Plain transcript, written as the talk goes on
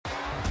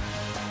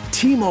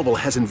T-Mobile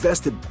has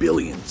invested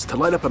billions to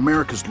light up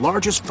America's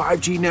largest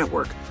 5G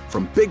network,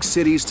 from big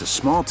cities to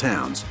small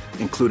towns,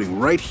 including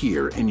right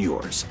here in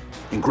yours.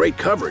 And great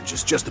coverage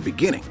is just the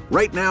beginning.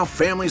 Right now,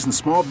 families and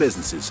small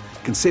businesses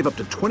can save up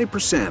to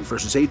 20%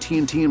 versus AT&T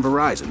and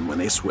Verizon when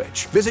they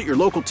switch. Visit your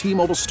local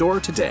T-Mobile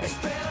store today.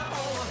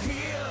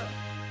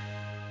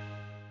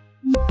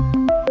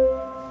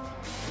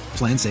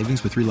 Plan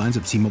savings with 3 lines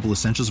of T-Mobile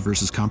Essentials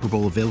versus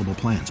comparable available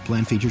plans.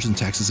 Plan features and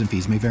taxes and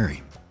fees may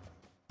vary.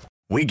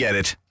 We get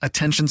it.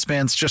 Attention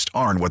spans just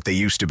aren't what they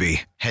used to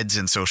be. Heads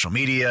in social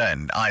media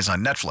and eyes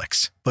on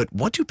Netflix. But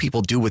what do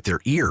people do with their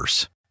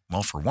ears?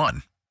 Well, for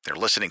one, they're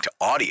listening to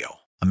audio.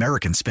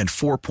 Americans spend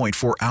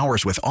 4.4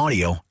 hours with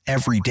audio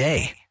every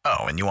day. Oh,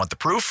 and you want the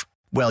proof?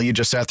 Well, you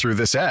just sat through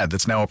this ad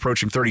that's now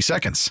approaching 30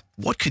 seconds.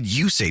 What could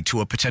you say to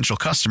a potential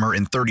customer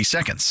in 30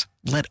 seconds?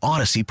 Let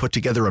Odyssey put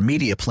together a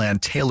media plan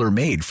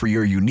tailor-made for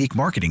your unique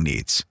marketing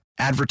needs.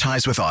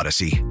 Advertise with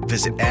Odyssey.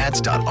 Visit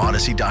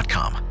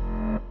ads.odyssey.com.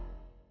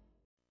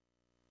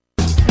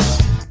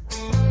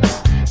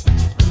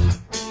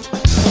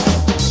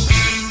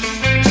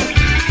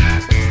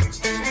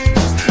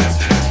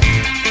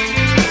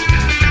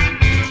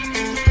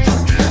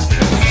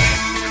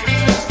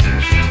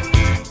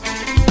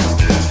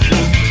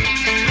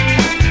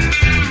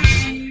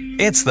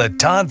 It's the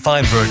Todd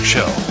Feinberg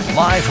Show,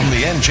 live from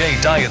the NJ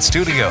Diet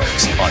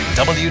Studios on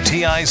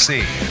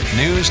WTIC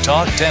News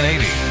Talk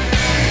 1080.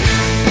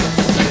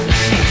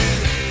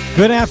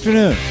 Good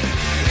afternoon.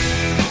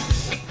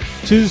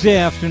 Tuesday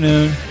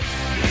afternoon.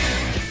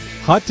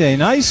 Hot day.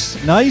 Nice.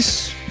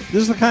 This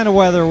is the kind of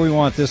weather we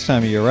want this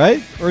time of year,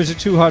 right? Or is it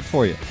too hot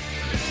for you?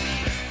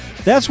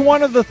 That's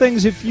one of the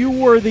things, if you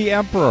were the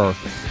emperor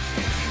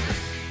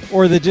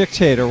or the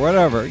dictator,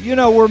 whatever. You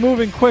know, we're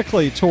moving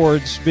quickly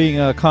towards being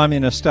a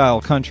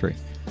communist-style country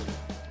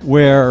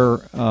where,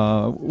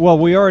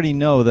 we already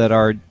know that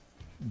our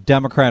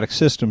democratic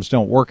systems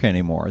don't work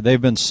anymore.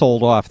 They've been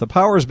sold off. The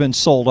power's been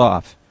sold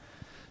off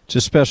to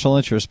special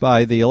interests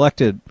by the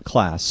elected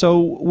class.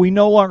 So we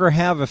no longer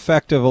have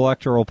effective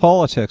electoral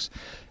politics.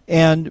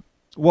 And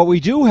what we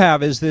do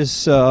have is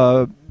this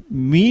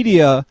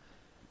media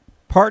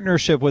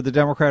partnership with the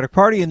Democratic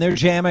Party, and they're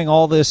jamming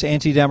all this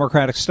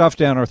anti-democratic stuff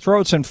down our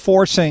throats and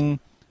forcing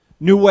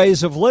new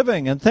ways of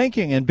living and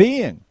thinking and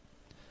being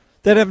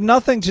that have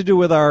nothing to do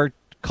with our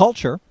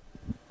culture,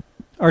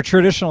 our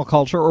traditional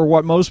culture, or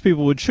what most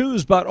people would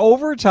choose. But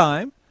over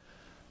time,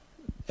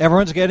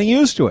 everyone's getting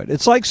used to it.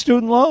 It's like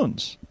student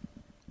loans.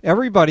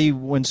 Everybody,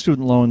 when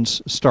student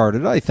loans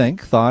started, I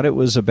think, thought it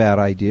was a bad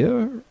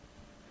idea,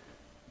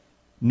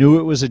 knew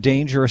it was a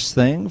dangerous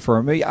thing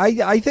for me.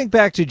 I think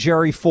back to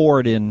Jerry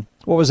Ford in,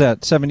 what was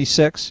that,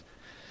 76?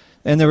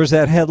 And there was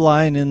that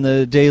headline in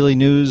the Daily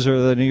News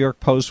or the New York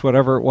Post,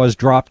 whatever it was,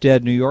 drop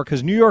dead New York,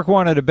 because New York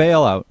wanted a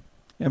bailout.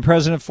 And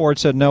President Ford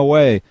said, no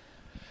way.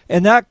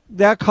 And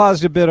that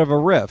caused a bit of a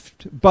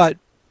rift. But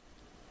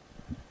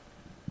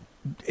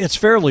it's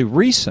fairly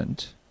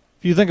recent.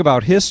 If you think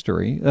about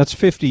history, that's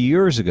 50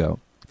 years ago.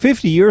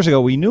 50 years ago,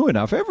 we knew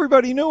enough.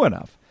 Everybody knew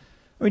enough.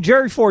 I mean,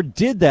 Jerry Ford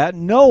did that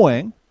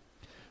knowing,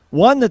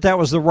 one, that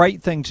was the right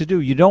thing to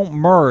do. You don't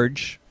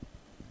merge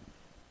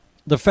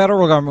the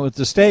federal government with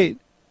the state.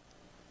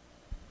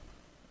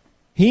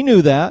 He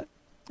knew that,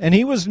 and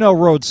he was no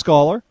Rhodes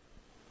Scholar.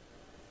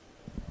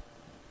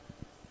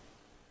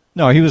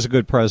 No, he was a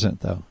good president,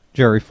 though,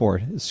 Jerry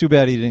Ford. It's too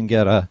bad he didn't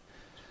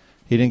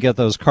get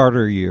those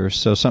Carter years,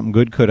 so something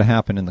good could have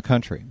happened in the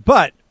country.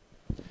 But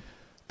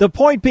the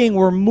point being,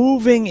 we're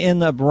moving in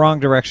the wrong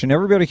direction.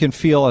 Everybody can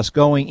feel us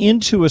going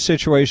into a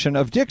situation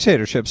of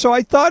dictatorship. So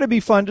I thought it'd be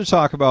fun to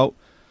talk about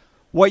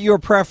what your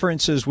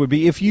preferences would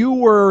be. If you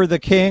were the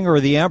king or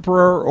the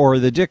emperor or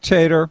the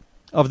dictator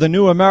of the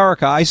new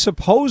America, I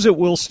suppose it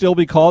will still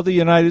be called the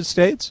United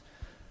States.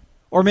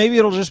 Or maybe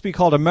it'll just be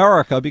called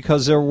America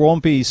because there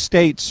won't be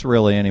states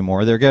really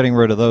anymore. They're getting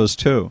rid of those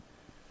too.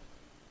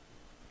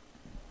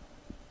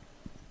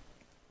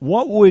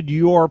 What would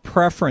your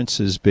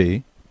preferences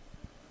be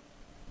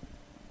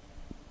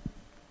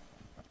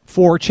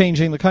for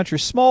changing the country?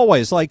 Small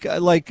ways, like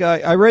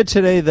I read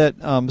today that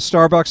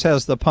Starbucks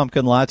has the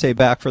pumpkin latte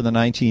back for the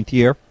 19th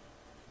year.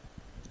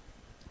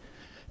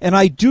 And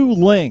I do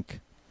link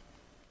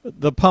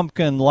the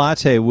pumpkin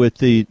latte with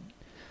the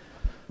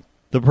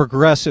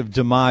progressive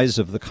demise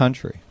of the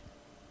country.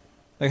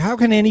 Like, how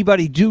can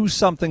anybody do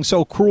something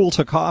so cruel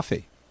to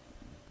coffee?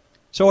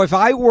 So if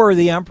I were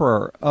the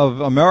emperor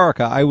of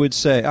America, I would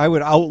say I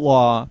would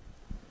outlaw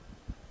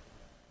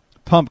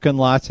pumpkin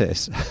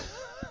lattes.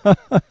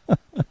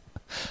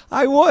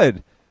 I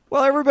would.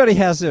 Well, everybody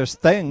has their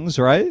things,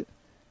 right?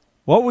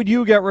 What would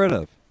you get rid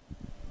of?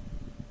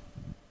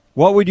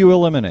 What would you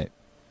eliminate?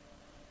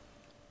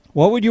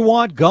 What would you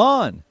want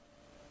gone?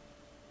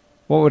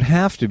 What would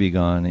have to be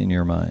gone in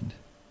your mind?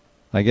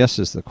 I guess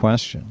is the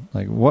question.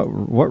 Like, what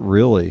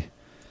really?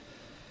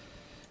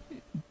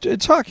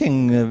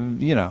 Talking,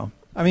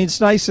 I mean, it's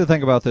nice to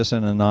think about this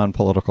in a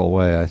non-political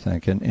way, I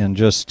think, and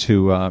just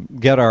to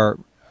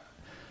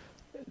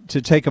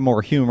to take a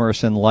more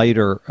humorous and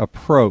lighter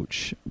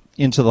approach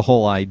into the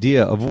whole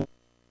idea of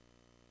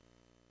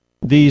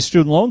the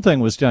student loan thing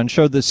was done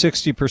showed that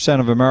 60%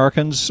 of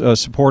Americans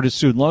supported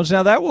student loans.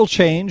 Now, that will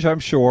change, I'm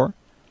sure.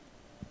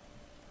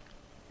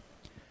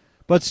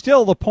 But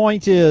still, the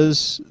point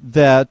is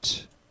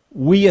that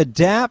we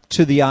adapt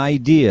to the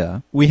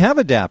idea, we have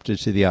adapted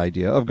to the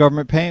idea of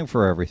government paying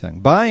for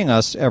everything, buying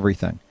us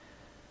everything.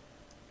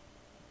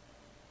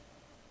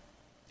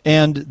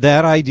 And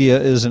that idea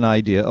is an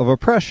idea of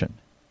oppression.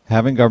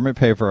 Having government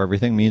pay for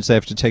everything means they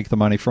have to take the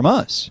money from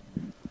us,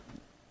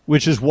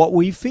 which is what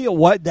we feel.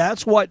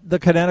 That's what the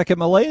Connecticut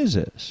malaise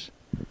is.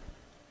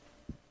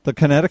 The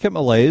Connecticut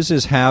malaise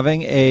is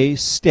having a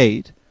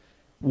state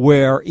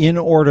where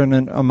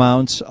inordinate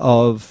amounts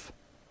of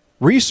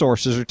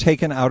resources are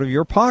taken out of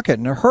your pocket,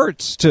 and it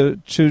hurts to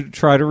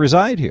try to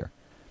reside here.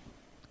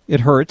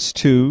 It hurts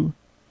to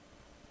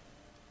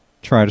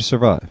try to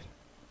survive.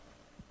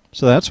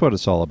 So that's what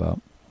it's all about.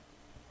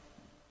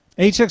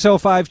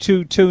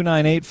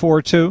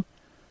 860-522-9842.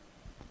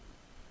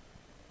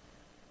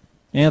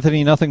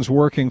 Anthony, nothing's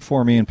working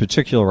for me in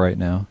particular right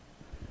now.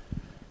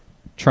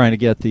 Trying to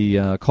get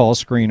the call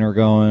screener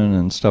going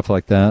and stuff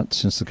like that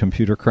since the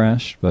computer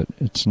crashed, but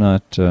it's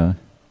not...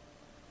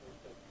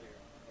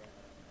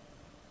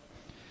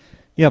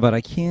 Yeah, but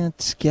I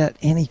can't get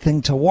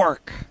anything to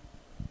work.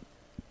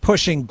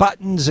 Pushing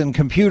buttons and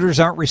computers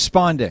aren't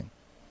responding.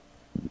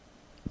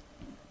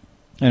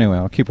 Anyway,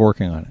 I'll keep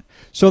working on it.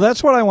 So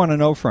that's what I want to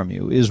know from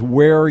you, is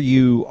where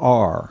you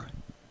are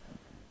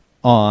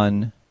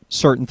on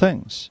certain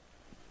things.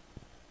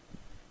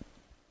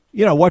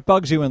 You know, what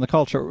bugs you in the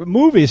culture.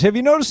 Movies. Have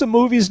you noticed that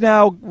movies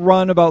now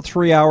run about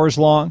 3 hours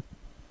long?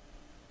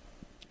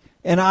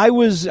 And I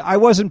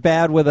wasn't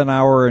bad with an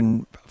hour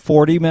and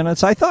 40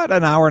 minutes. I thought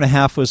an hour and a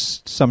half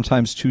was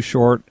sometimes too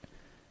short.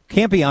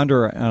 Can't be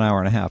under an hour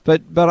and a half.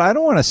 But I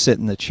don't want to sit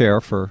in the chair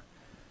for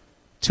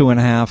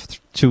 2.5,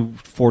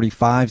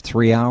 2:45,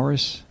 3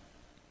 hours.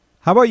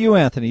 How about you,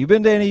 Anthony? You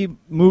been to any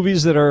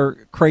movies that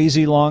are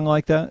crazy long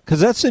like that? Because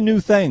that's a new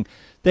thing.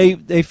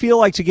 They feel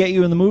like to get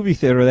you in the movie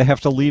theater, they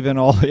have to leave in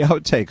all the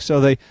outtakes. So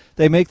they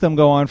make them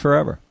go on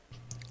forever.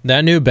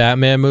 That new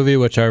Batman movie,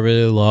 which I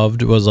really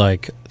loved, was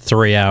like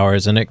 3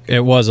 hours, and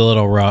it was a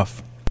little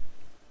rough.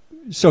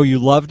 So you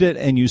loved it,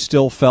 and you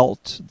still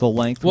felt the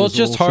length? Well, it's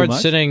just hard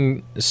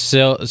sitting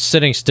still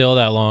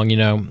that long, you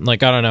know.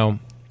 Like, I don't know.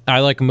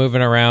 I like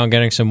moving around,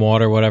 getting some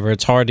water, whatever.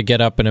 It's hard to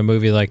get up in a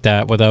movie like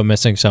that without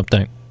missing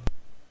something.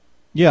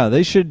 Yeah,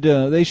 they should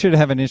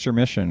have an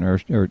intermission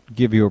or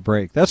give you a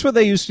break. That's what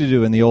they used to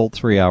do in the old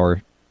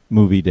 3-hour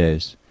movie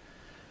days.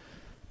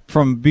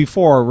 From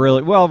before,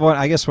 really. Well,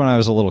 I guess when I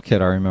was a little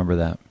kid, I remember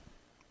that.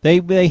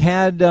 They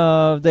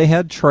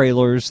had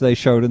trailers they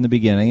showed in the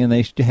beginning, and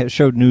they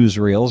showed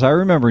newsreels. I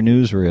remember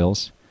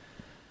newsreels.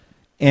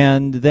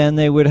 And then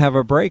they would have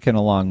a break in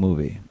a long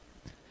movie.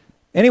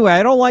 Anyway,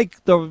 I don't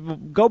like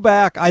go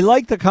back. I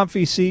like the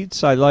comfy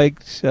seats. I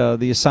liked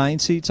the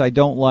assigned seats. I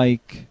don't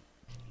like...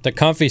 The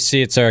comfy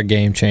seats are a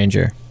game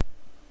changer.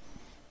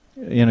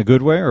 In a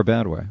good way or a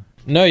bad way?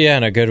 No, yeah,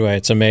 in a good way.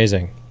 It's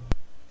amazing.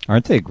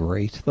 Aren't they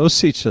great? Those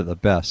seats are the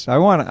best. I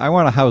want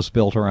a house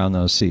built around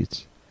those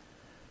seats.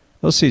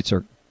 Those seats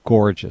are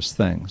gorgeous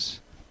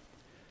things.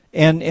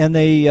 And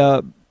they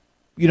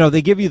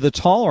they give you the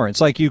tolerance.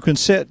 Like, you can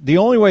sit. The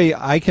only way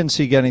I can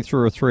see getting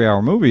through a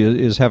 3-hour movie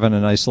is having a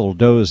nice little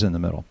doze in the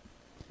middle.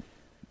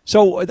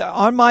 So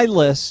on my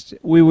list,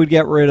 we would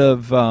get rid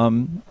of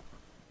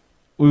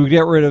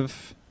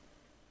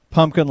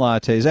pumpkin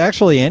lattes.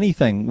 Actually,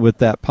 anything with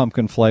that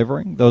pumpkin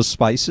flavoring, those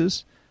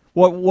spices.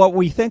 What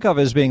we think of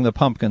as being the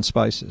pumpkin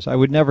spices. I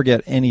would never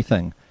get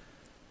anything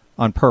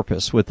on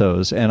purpose with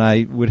those, and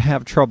I would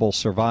have trouble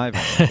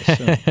surviving.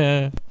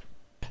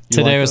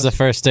 Today was the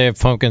first day of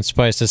pumpkin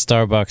spice at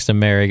Starbucks, and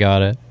Mary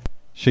got it.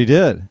 She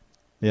did.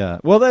 Yeah.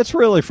 Well, that's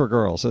really for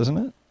girls, isn't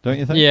it? Don't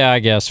you think? Yeah, I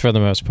guess, for the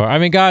most part. I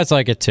mean, guys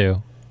like it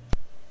too.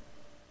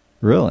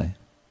 Really?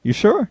 You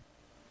sure?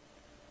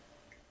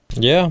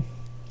 Yeah.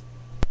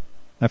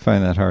 I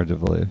find that hard to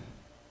believe.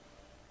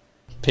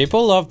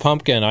 People love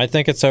pumpkin. I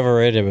think it's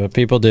overrated, but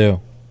people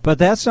do. But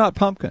that's not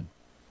pumpkin.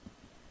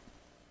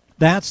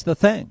 That's the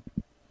thing.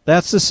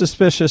 That's the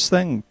suspicious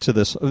thing to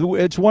this.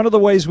 It's one of the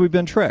ways we've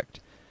been tricked.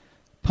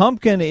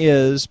 Pumpkin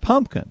is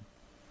pumpkin.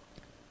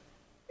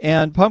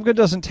 And pumpkin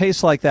doesn't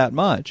taste like that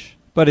much,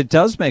 but it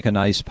does make a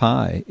nice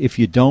pie if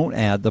you don't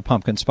add the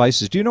pumpkin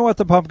spices. Do you know what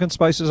the pumpkin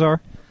spices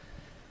are?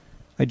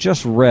 I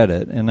just read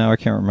it, and now I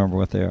can't remember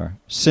what they are.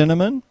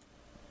 Cinnamon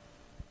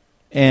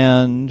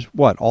and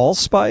what,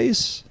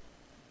 allspice?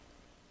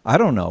 I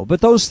don't know.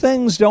 But those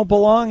things don't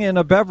belong in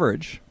a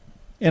beverage,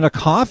 in a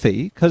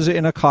coffee, because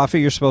in a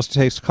coffee you're supposed to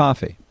taste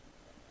coffee.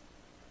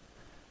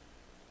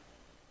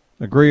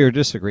 Agree or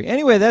disagree?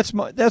 Anyway,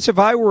 that's if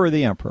I were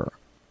the emperor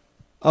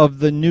of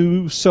the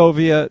new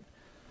Soviet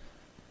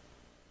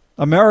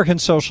American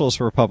Socialist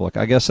Republic.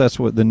 I guess that's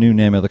what the new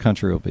name of the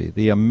country will be.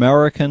 The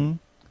American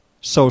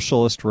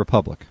Socialist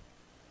Republic.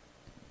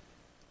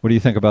 What do you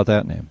think about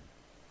that name?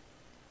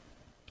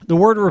 The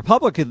word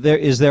republic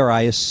is there,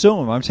 I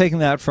assume. I'm taking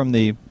that from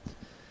the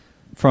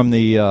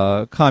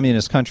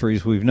communist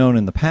countries we've known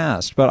in the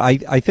past. But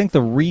I think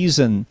the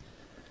reason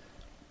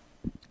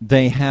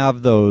they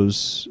have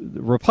those.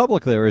 The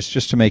republic there is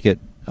just to make it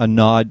a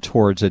nod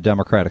towards a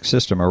democratic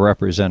system, a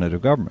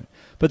representative government.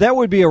 But that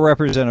would be a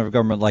representative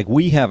government like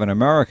we have in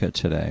America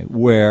today,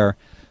 where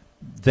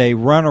they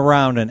run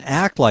around and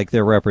act like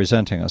they're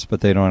representing us,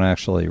 but they don't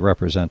actually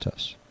represent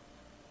us.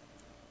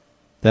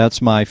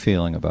 That's my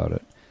feeling about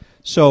it.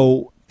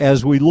 So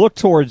as we look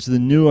towards the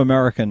new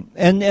American,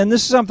 and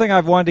this is something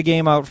I've wanted to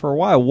game out for a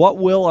while, what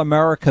will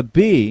America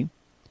be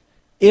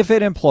if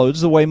it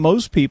implodes the way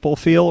most people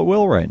feel it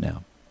will right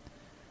now?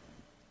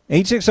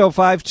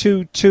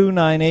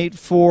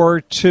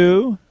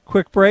 860-522-9842.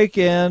 Quick break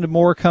and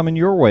more coming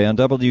your way on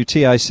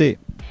WTIC.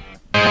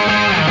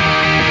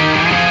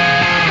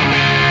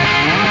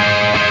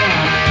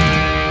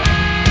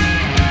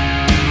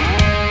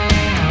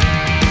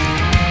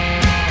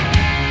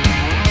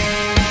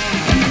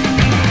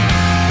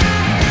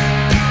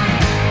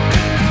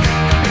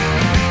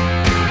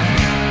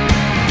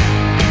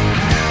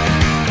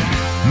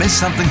 Miss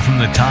something from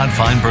the Todd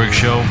Feinberg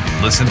Show?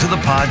 Listen to the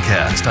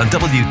podcast on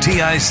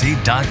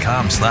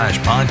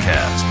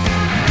WTIC.com/podcast.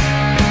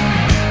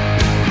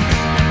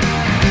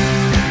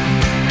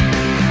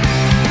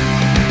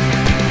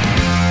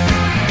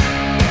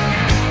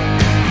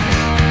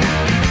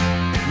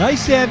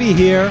 Nice to have you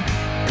here.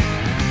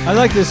 I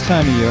like this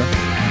time of year.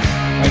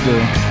 I do.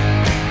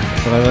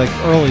 But I like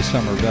early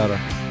summer better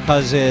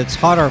because it's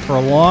hotter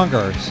for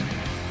longer.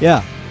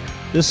 Yeah.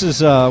 This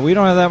is, we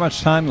don't have that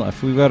much time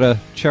left. We've got to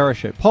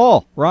cherish it.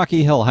 Paul,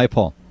 Rocky Hill. Hi,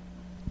 Paul.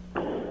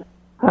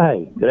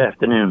 Hi, good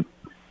afternoon.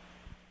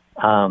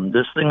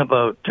 This thing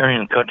about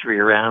turning the country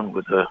around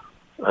with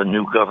a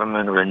new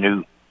government or a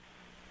new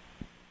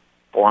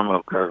form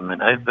of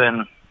government, I've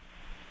been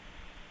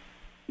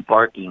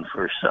barking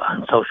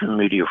on social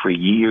media for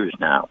years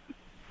now.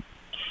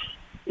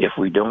 If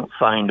we don't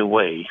find a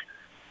way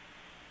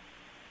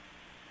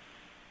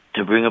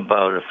to bring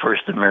about a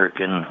first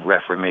American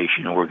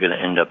Reformation, we're going to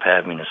end up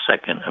having a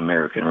second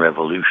American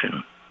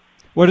Revolution.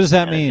 What does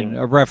that mean,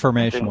 a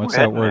Reformation? What's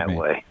that word mean?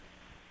 Way.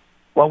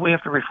 Well, we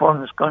have to reform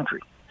this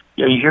country.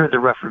 You hear the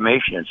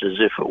Reformation, it's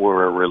as if it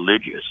were a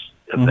religious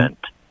event.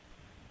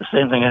 The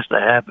same thing has to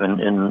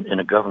happen in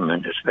a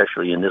government,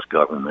 especially in this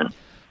government.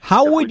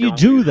 How would you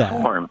do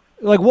that?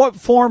 Like, what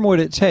form would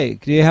it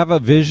take? Do you have a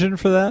vision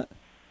for that?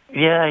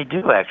 Yeah, I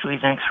do, actually.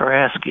 Thanks for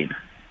asking.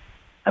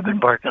 I've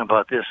been barking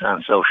about this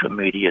on social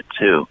media,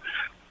 too.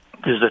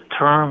 There's a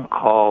term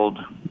called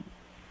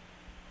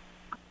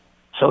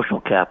social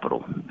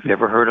capital. Have you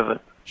ever heard of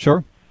it?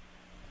 Sure.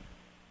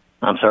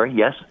 I'm sorry,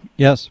 yes?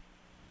 Yes.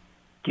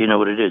 Do you know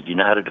what it is? Do you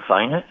know how to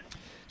define it?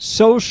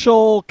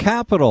 Social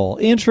capital.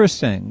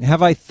 Interesting.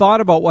 Have I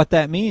thought about what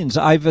that means?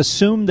 I've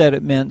assumed that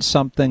it meant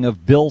something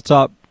of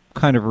built-up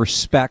kind of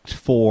respect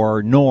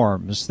for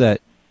norms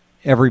that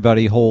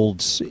everybody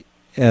holds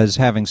as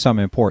having some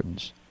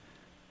importance.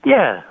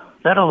 Yeah.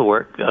 That'll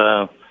work.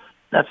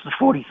 That's the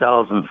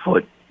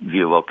 40,000-foot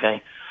view,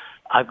 okay?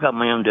 I've got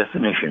my own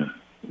definition.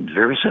 It's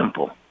very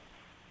simple.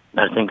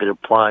 I think it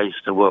applies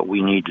to what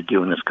we need to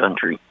do in this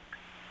country.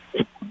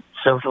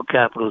 Social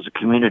capital is a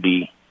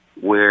community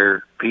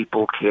where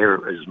people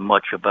care as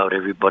much about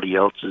everybody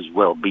else's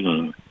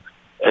well-being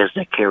as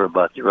they care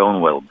about their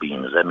own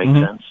well-being. Does that make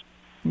sense?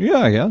 Yeah,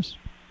 I guess.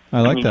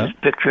 I like that. Can you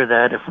just picture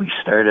that if we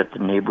start at the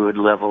neighborhood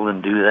level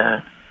and do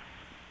that?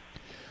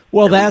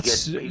 Well,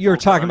 you're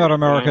talking about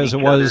America as it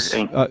was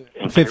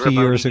 50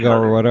 years ago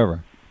or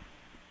whatever.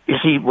 You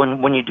see,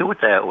 when you do it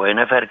that way, and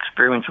I've had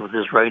experience with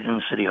this right in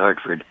the city of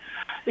Hartford,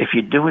 if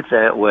you do it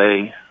that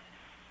way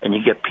and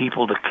you get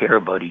people to care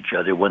about each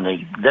other, when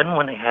they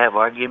have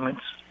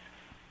arguments,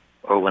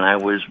 or when I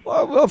was...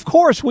 Well, of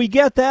course, we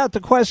get that.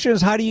 The question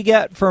is, how do you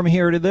get from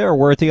here to there?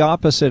 We're at the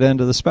opposite end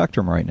of the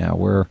spectrum right now,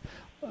 where,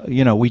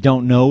 we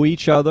don't know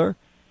each other.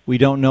 We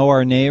don't know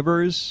our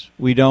neighbors.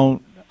 We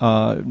don't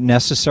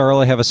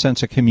necessarily have a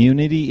sense of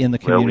community in the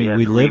community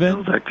we live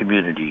in. Our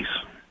communities,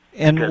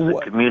 and because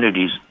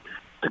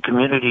the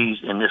communities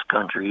in this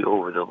country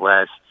over the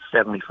last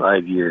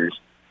 75 years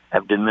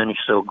have diminished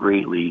so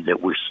greatly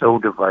that we're so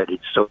divided,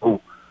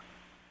 so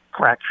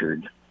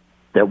fractured,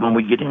 that when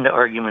we get into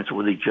arguments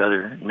with each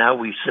other, now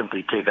we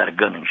simply take out a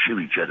gun and shoot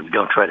each other. We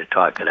don't try to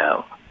talk it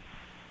out.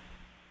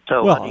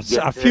 So well,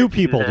 a few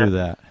people do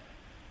that.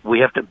 We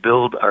have to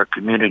build our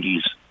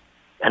communities.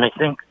 And I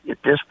think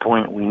at this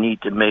point we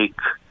need to make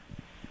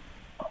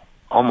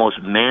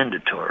almost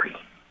mandatory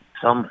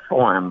some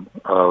form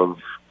of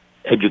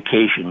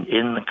education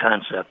in the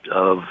concept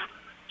of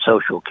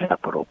social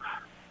capital.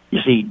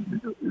 You see,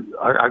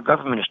 our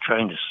government is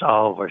trying to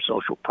solve our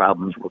social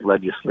problems with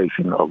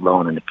legislation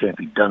alone, and it can't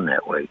be done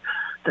that way.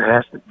 There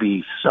has to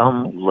be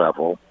some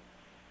level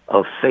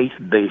of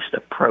faith-based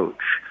approach.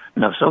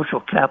 Now, social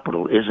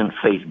capital isn't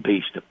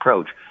faith-based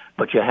approach,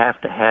 but you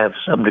have to have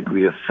some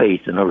degree of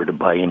faith in order to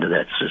buy into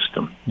that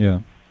system.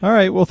 Yeah. All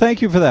right. Well,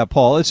 thank you for that,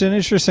 Paul. It's an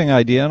interesting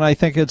idea, and I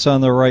think it's on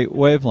the right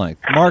wavelength.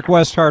 Mark,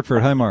 West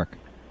Hartford. Hi, Mark.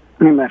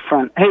 In that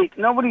front. Hey,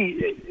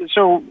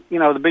 so,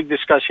 the big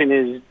discussion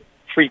is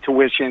free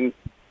tuition,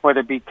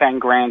 whether it be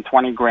 $10,000,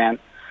 $20,000.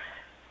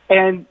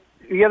 And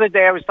the other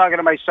day I was talking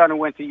to my son who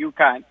went to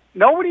UConn,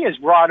 nobody has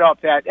brought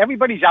up that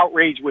everybody's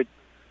outraged with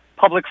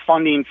public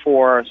funding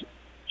for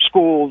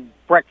school,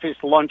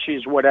 breakfast,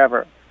 lunches,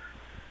 whatever.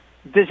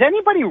 Does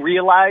anybody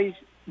realize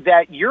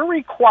that you're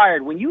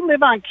required, when you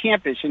live on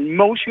campus in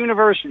most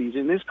universities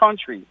in this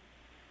country,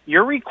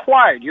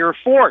 you're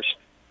forced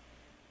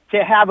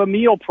to have a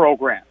meal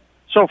program?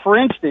 So, for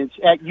instance,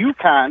 at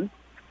UConn,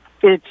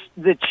 it's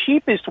the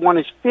cheapest one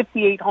is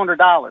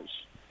 $5,800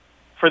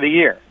 for the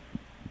year.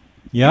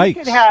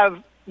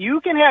 Yikes.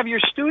 You can have your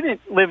student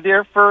live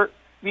there for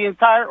the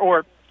entire,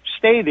 or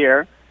stay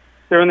there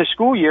during the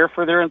school year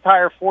for their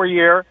entire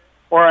 4-year,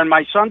 or in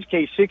my son's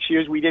case, 6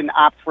 years. We didn't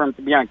opt for him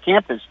to be on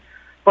campus.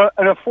 But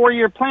in a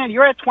 4-year plan,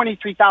 you're at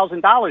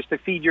 $23,000 to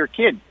feed your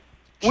kid.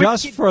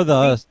 Just for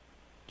the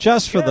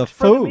food.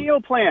 For the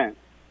meal plan.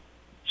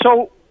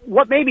 So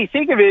what made me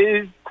think of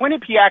it is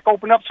Quinnipiac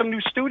opened up some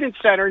new student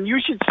center, and you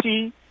should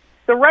see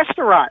the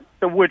restaurant,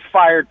 the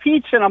wood-fired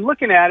pizza, and I'm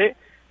looking at it.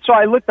 So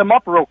I looked them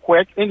up real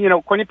quick, and,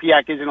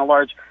 Quinnipiac isn't a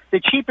large. The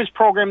cheapest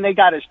program they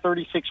got is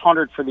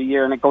 $3,600 for the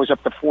year, and it goes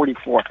up to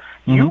 $44,000.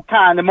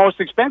 UConn, the most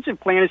expensive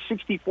plan, is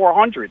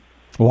 $6,400.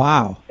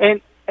 Wow.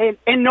 And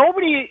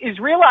nobody is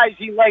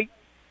realizing, like,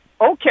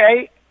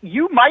 okay,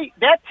 you might,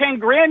 that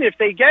 $10,000, if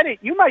they get it,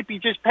 you might be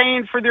just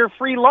paying for their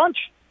free lunch,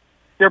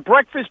 their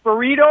breakfast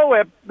burrito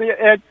at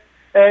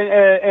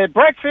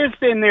breakfast,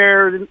 and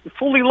their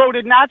fully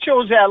loaded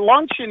nachos at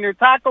lunch, and their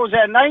tacos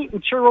at night,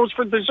 and churros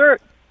for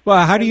dessert.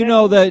 Well, how do you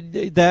know that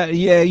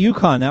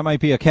UConn, that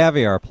might be a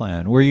caviar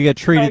plan where you get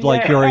treated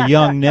like you're a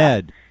young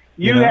Ned?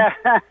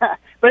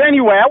 But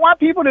anyway, I want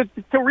people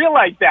to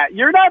realize that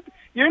you're not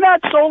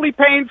solely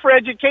paying for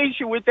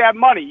education with that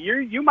money.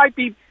 You might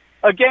be,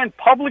 again,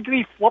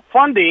 publicly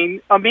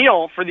funding a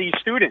meal for these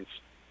students.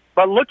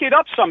 But look it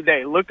up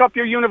someday. Look up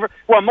your university.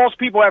 Well, most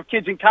people who have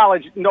kids in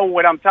college know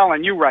what I'm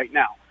telling you right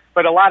now,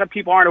 but a lot of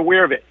people aren't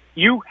aware of it.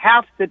 You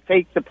have to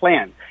take the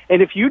plan.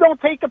 And if you don't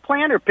take a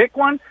plan or pick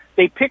one,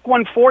 they pick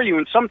one for you,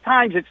 and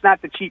sometimes it's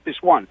not the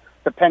cheapest one,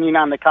 depending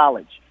on the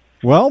college.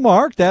 Well,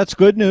 Mark, that's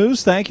good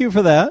news. Thank you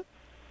for that.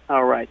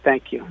 All right,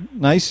 thank you.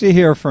 Nice to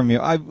hear from you.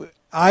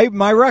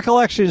 My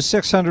recollection is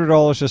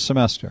 $600 a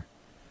semester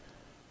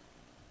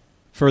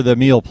for the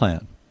meal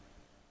plan.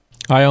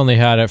 I only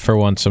had it for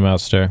one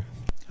semester.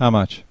 How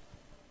much?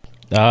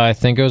 I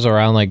think it was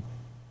around like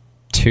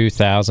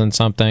 2,000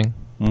 something.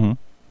 Mm-hmm.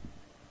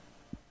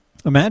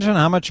 Imagine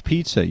how much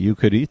pizza you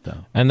could eat,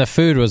 though. And the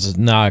food was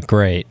not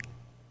great.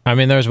 I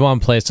mean, there's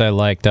one place I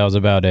liked. That was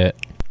about it.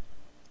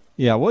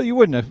 Yeah, well, you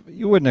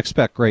wouldn't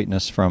expect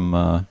greatness from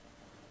a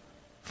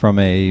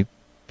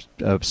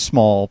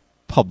small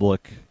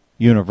public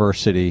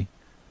university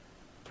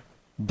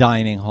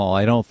dining hall,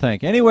 I don't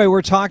think. Anyway,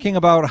 we're talking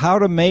about how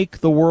to make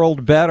the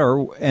world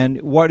better,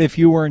 and what if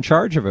you were in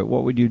charge of it?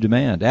 What would you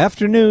demand?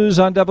 After news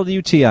on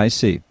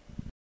WTIC.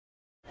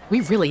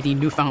 We really need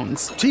new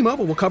phones.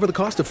 T-Mobile will cover the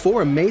cost of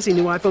 4 amazing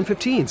new iPhone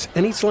 15s,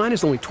 and each line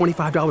is only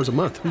 $25 a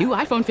month. New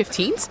iPhone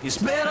 15s? It's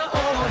better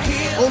over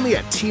here. Only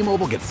at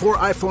T-Mobile, get 4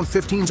 iPhone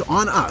 15s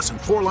on us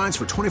and 4 lines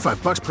for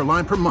 $25 per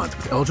line per month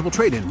with eligible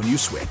trade-in when you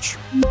switch.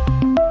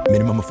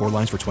 Minimum of 4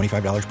 lines for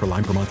 $25 per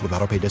line per month with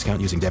autopay discount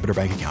using debit or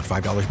bank account.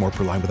 $5 more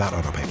per line without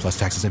autopay, plus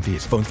taxes and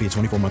fees. Phone fee at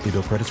 24 monthly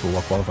bill credits for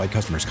well-qualified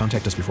customers.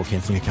 Contact us before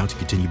canceling account to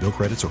continue bill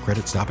credits or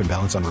credit stop and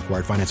balance on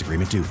required finance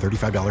agreement due.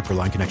 $35 per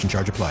line connection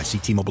charge applies. See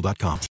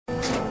T-Mobile.com.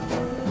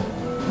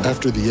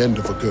 After the end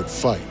of a good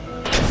fight,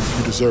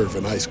 you deserve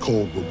an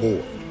ice-cold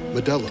reward.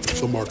 Modelo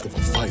is the mark of a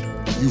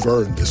fighter. You've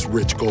earned this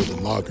rich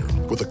golden lager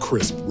with a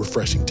crisp,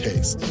 refreshing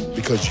taste.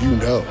 Because you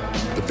know,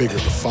 the bigger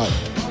the fight,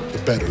 the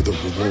better the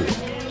reward.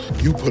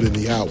 You put in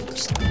the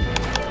hours,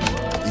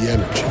 the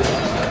energy,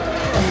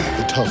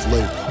 the tough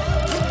labor.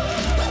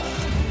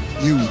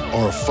 You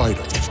are a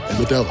fighter, and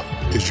Modelo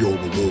is your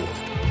reward.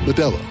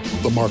 Modelo,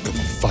 the mark of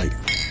a fighter.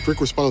 Drink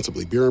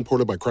responsibly. Beer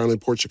imported by Crown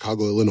Imports,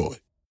 Chicago, Illinois.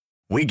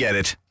 We get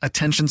it.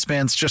 Attention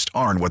spans just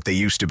aren't what they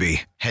used to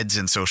be. Heads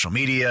in social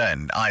media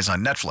and eyes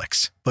on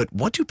Netflix. But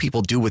what do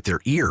people do with their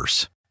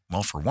ears?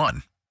 Well, for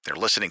one, they're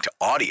listening to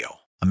audio.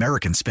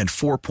 Americans spend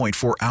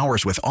 4.4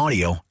 hours with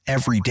audio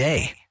every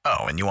day.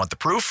 Oh, and you want the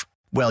proof?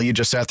 Well, you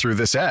just sat through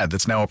this ad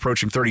that's now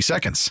approaching 30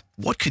 seconds.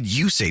 What could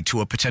you say to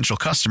a potential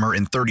customer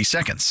in 30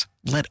 seconds?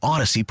 Let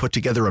Odyssey put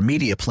together a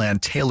media plan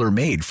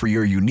tailor-made for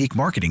your unique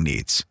marketing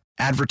needs.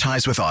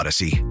 Advertise with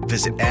Odyssey.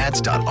 Visit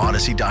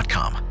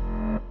ads.odyssey.com.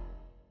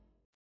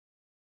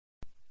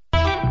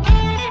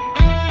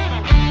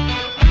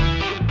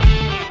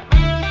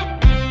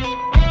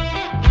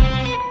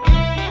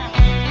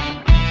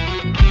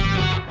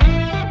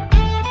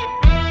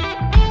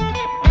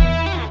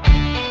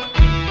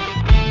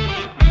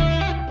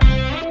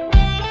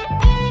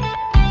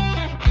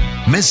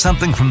 Miss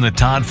something from the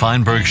Todd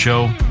Feinberg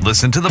Show?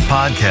 Listen to the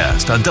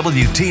podcast on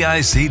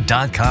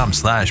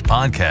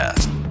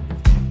WTIC.com/podcast.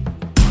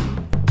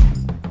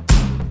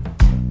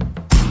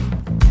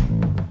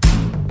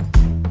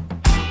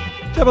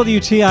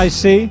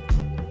 WTIC.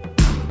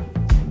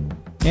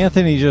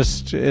 Anthony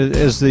just,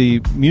 as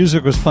the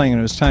music was playing and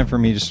it was time for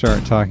me to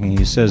start talking,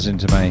 he says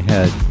into my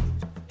head,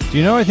 do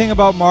you know anything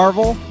about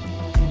Marvel?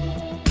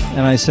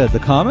 And I said, the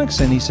comics?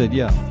 And he said,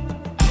 yeah.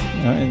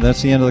 And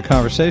that's the end of the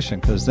conversation,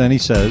 because then he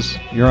says,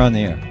 you're on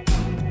the air.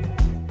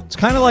 It's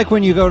kind of like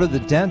when you go to the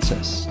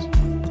dentist,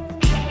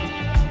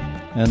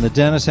 and the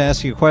dentist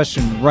asks you a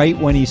question right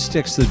when he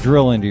sticks the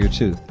drill into your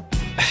tooth.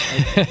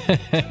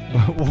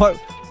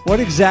 What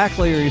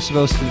exactly are you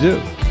supposed to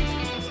do?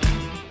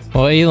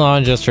 Well,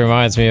 Elon just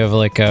reminds me of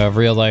like a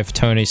real-life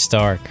Tony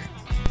Stark,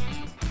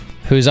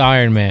 who's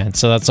Iron Man,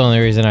 so that's the only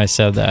reason I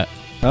said that.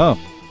 Oh,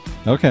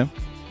 okay.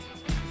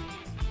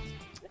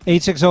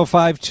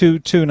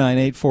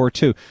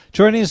 860-522-9842.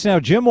 Joining us now,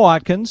 Jim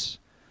Watkins,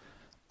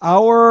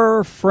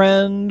 our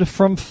friend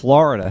from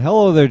Florida.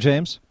 Hello there,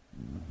 James.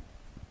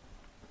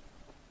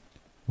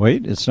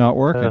 Wait, it's not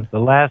working. The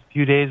last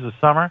few days of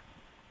summer?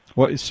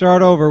 What?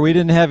 Start over. We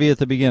didn't have you at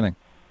the beginning.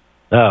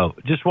 Oh,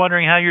 just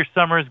wondering how your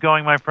summer is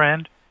going, my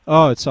friend.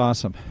 Oh, it's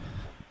awesome.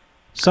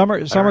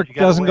 Summer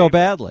doesn't go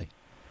badly.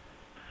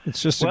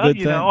 It's just a good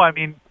thing. Well, I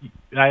mean,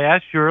 I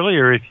asked you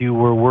earlier if you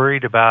were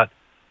worried about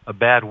a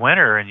bad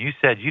winter, and you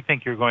said you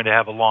think you're going to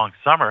have a long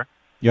summer.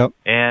 Yep.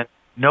 And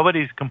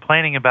nobody's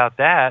complaining about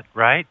that,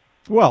 right?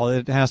 Well,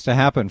 it has to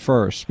happen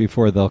first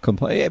before they'll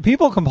complain.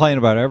 People complain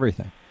about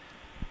everything.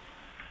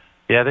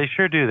 Yeah, they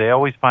sure do. They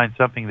always find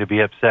something to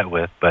be upset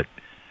with, but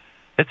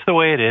it's the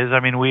way it is. I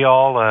mean,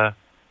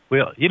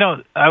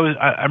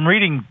 I'm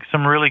reading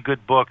some really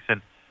good books,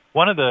 and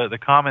one of the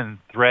common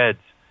threads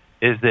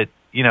is that,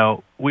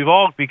 we've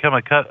all become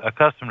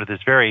accustomed to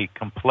this very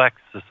complex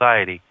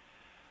society,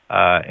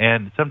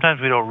 and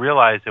sometimes we don't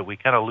realize that we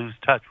kind of lose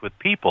touch with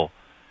people.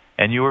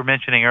 And you were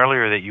mentioning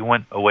earlier that you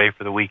went away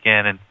for the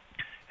weekend,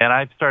 and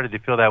I've started to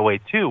feel that way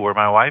too, where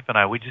my wife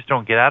and we just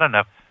don't get out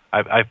enough.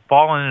 I've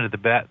fallen into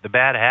the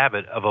bad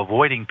habit of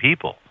avoiding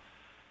people,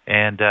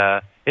 and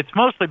it's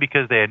mostly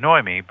because they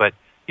annoy me. But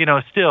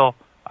still,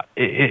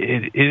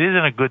 it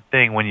isn't a good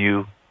thing when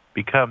you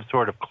become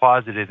sort of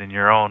closeted in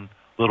your own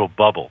little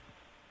bubble,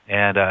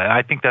 and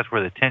I think that's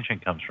where the tension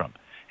comes from.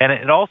 And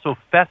it also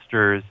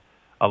festers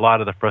a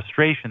lot of the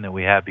frustration that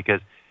we have because,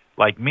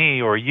 like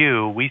me or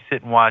you, we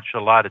sit and watch a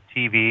lot of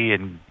TV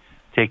and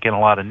take in a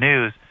lot of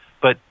news,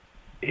 but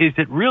is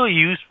it really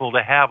useful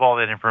to have all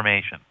that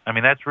information? I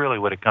mean, that's really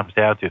what it comes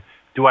down to.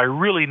 Do I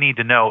really need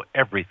to know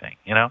everything,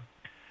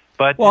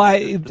 But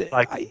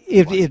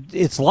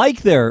it's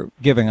like they're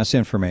giving us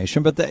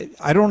information, but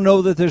I don't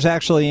know that there's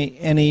actually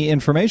any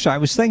information. I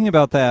was thinking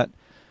about that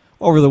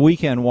over the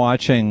weekend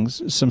watching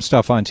some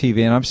stuff on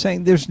TV, and I'm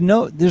saying there's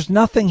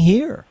nothing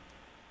here.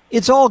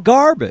 It's all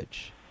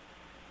garbage.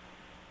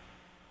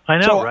 I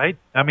know, right?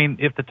 I mean,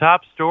 if the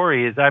top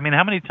story is, how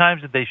many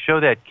times did they show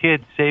that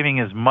kid saving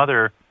his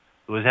mother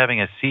who was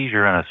having a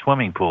seizure in a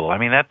swimming pool? I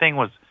mean, that thing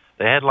was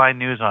the headline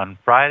news on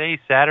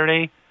Friday,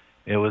 Saturday.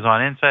 It was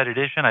on Inside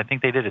Edition. I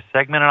think they did a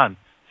segment on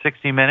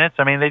 60 Minutes.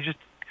 I mean,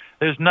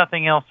 there's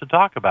nothing else to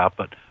talk about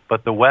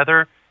but the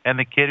weather and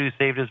the kid who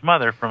saved his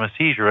mother from a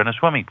seizure in a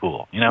swimming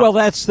pool. Well,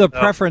 that's the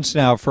preference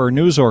now for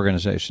news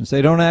organizations.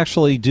 They don't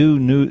actually do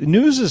news.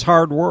 News is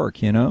hard work,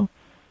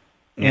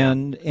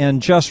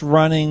 And just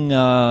running,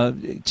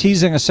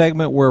 teasing a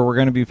segment where we're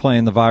going to be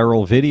playing the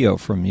viral video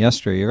from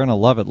yesterday. You're going to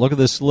love it. Look at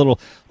this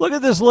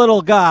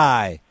little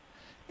guy.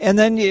 And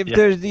then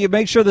you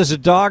make sure there's a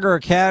dog or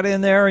a cat in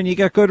there, and you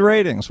get good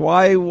ratings.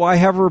 Why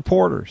have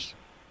reporters?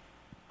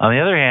 On the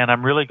other hand,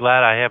 I'm really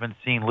glad I haven't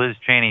seen Liz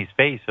Cheney's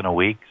face in a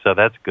week, so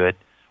that's good.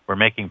 We're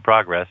making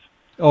progress.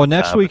 Oh,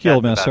 next week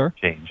you'll miss her.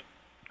 Change.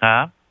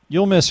 Huh?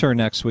 You'll miss her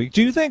next week.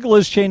 Do you think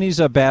Liz Cheney's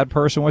a bad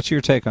person? What's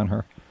your take on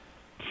her?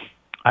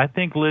 I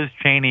think Liz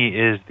Cheney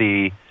is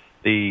the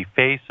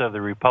face of the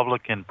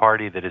Republican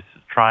Party that is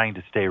trying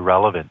to stay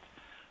relevant,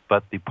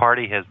 but the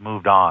party has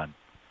moved on.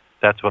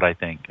 That's what I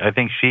think. I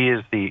think she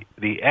is the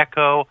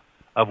echo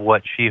of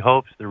what she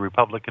hopes the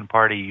Republican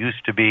Party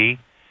used to be,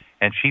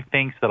 and she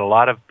thinks that a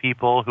lot of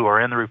people who are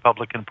in the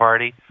Republican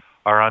Party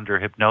are under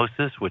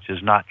hypnosis, which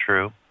is not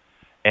true.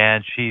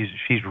 And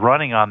she's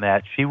running on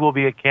that. She will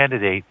be a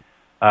candidate.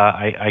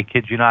 I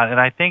kid you not. And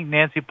I think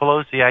Nancy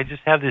Pelosi, I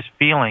just have this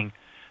feeling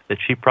that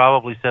she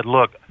probably said,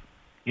 look,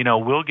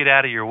 we'll get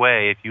out of your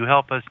way. If you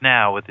help us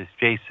now with this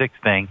J6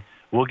 thing,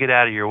 we'll get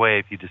out of your way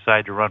if you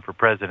decide to run for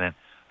president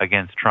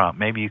against Trump.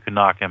 Maybe you can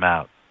knock him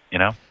out,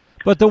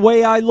 But the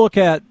way I look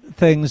at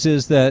things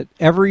is that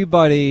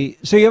everybody,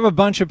 so you have a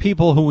bunch of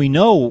people who we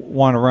know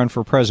want to run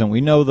for president.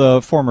 We know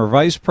the former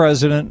vice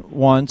president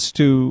wants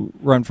to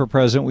run for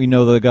president. We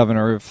know the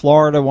governor of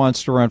Florida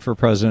wants to run for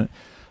president.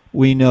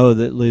 We know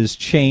that Liz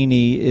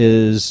Cheney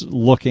is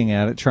looking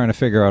at it, trying to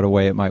figure out a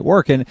way it might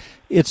work. And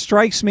it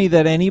strikes me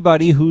that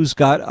anybody who's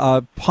got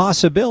a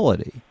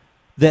possibility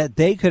that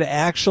they could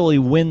actually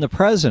win the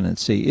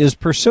presidency is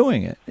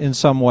pursuing it in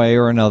some way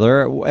or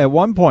another at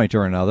one point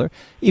or another.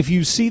 If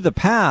you see the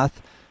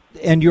path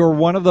and you're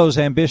one of those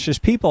ambitious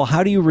people,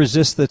 how do you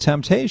resist the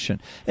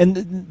temptation? And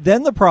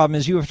then the problem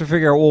is you have to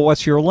figure out, well,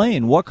 what's your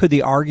lane? What could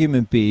the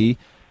argument be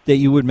that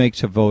you would make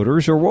to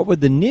voters, or what would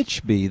the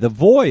niche be, the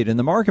void in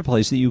the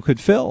marketplace that you could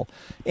fill?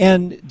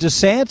 And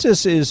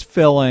DeSantis is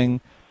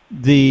filling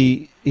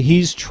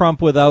he's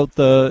Trump without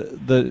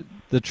the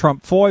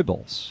Trump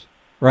foibles.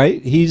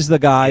 right? He's the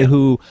guy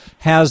who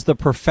has the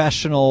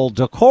professional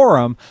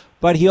decorum,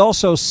 but he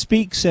also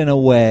speaks in a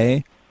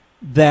way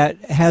that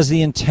has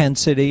the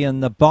intensity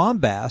and the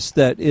bombast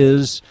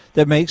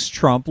that makes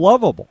Trump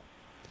lovable.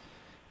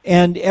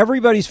 And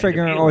everybody's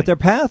figuring out what their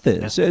path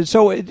is.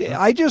 So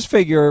I just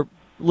figure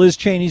Liz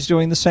Cheney's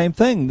doing the same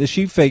thing.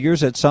 She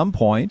figures at some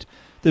point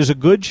there's a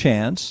good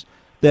chance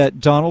that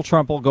Donald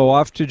Trump will go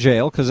off to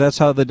jail because that's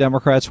how the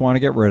Democrats want to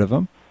get rid of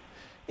him.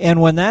 And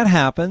when that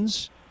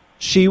happens,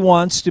 she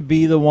wants to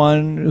be the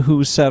one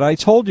who said, "I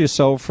told you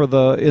so,"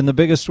 in the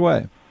biggest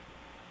way.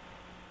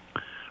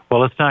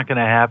 Well, it's not going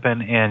to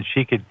happen, and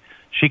she could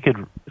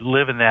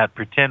live in that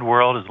pretend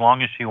world as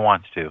long as she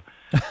wants to.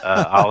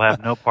 I'll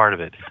have no part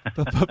of it.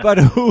 but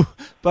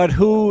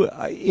who?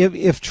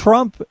 If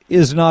Trump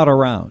is not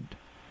around,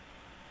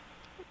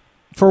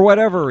 for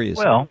whatever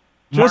reason, well,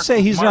 just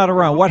say he's not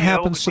around. What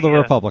happens to the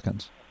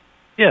Republicans?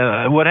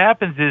 Yeah, what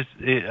happens is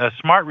a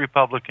smart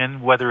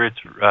Republican, whether it's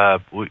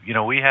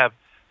we have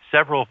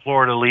several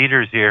Florida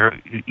leaders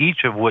here,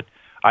 each of what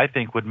I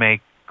think would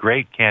make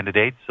great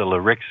candidates. So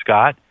Rick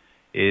Scott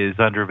is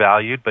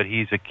undervalued, but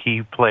he's a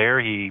key player.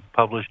 He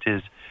published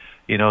his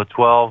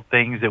 12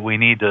 things that we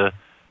need to,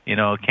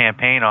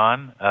 campaign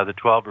on, the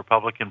 12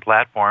 Republican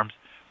platforms,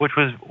 which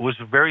was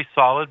very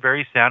solid,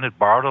 very sound. It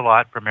borrowed a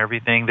lot from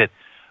everything that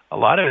a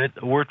lot of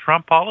it were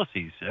Trump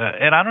policies.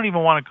 And I don't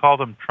even want to call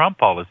them Trump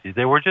policies.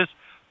 They were just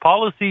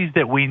policies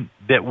that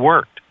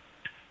worked.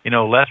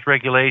 Less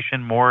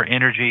regulation, more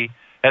energy.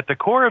 At the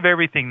core of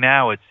everything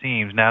now, it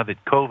seems, now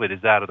that COVID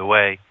is out of the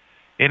way,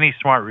 any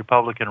smart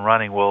Republican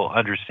running will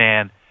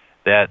understand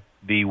that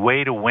the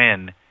way to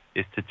win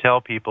is to tell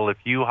people, if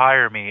you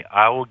hire me,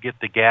 I will get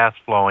the gas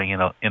flowing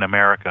in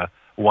America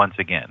once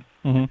again.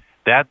 Mm-hmm.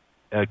 That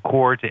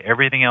core to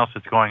everything else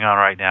that's going on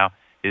right now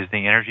is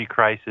the energy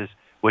crisis,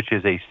 which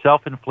is a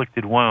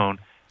self-inflicted wound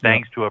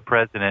thanks to a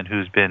president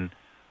who's been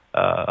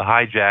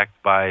hijacked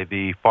by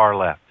the far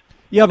left.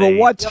 Yeah, but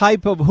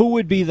who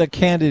would be the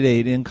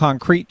candidate in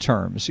concrete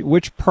terms?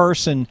 Which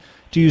person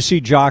do you see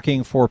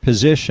jockeying for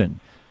position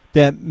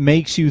that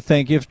makes you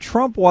think, if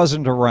Trump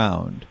wasn't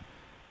around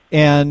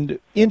and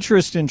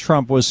interest in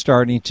Trump was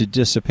starting to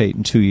dissipate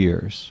in 2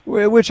 years,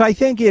 which I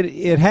think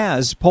it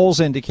has. Polls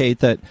indicate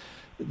that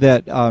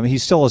he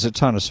still has a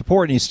ton of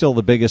support and he's still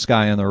the biggest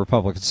guy on the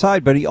Republican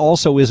side, but he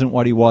also isn't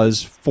what he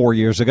was 4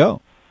 years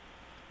ago.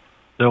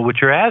 So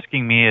what you're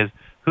asking me is,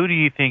 who do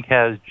you think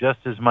has just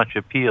as much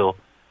appeal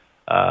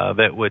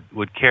that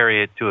would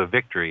carry it to a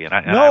victory? And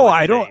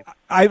I don't.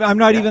 I'm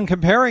not even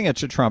comparing it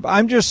to Trump.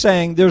 I'm just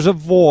saying there's a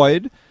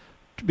void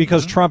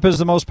because Trump is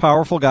the most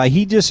powerful guy.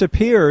 He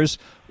disappears.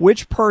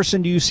 Which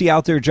person do you see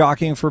out there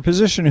jockeying for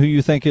position who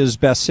you think is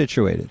best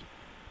situated?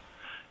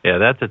 Yeah,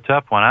 that's a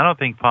tough one. I don't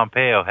think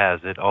Pompeo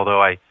has it,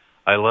 although I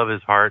love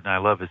his heart and I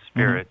love his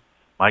spirit,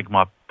 Mike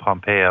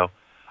Pompeo.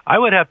 I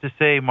would have to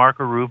say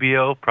Marco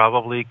Rubio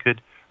probably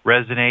could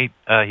resonate.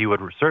 He would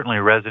certainly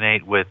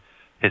resonate with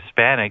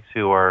Hispanics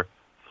who are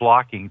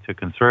flocking to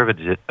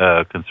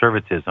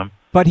conservatism.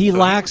 But he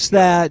lacks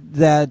that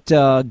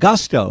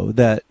gusto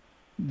that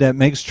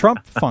makes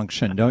Trump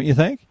function, don't you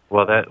think?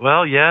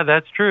 Yeah,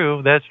 that's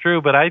true. That's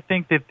true. But I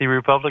think that the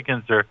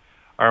Republicans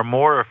are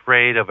more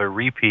afraid of a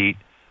repeat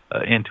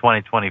in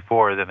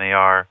 2024 than they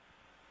are.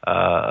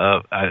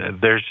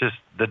 There's just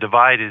the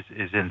divide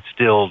is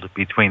instilled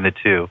between the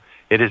two.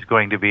 It is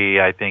going to be,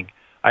 I think.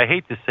 I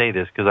hate to say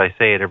this because I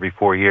say it every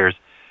 4 years,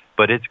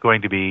 but it's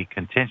going to be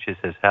contentious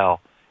as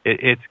hell.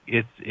 They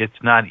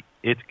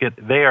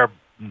are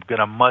going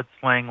to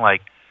mudsling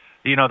like,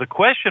 the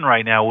question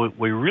right now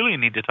we really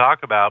need to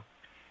talk about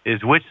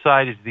is which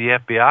side is the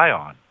FBI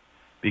on,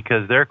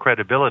 because their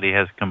credibility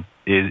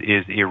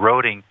is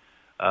eroding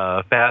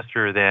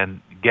faster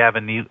than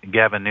Gavin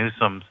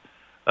Newsom's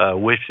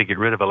wish to get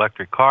rid of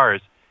electric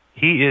cars.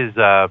 Gas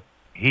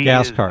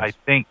cars. I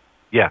think,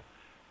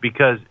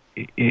 because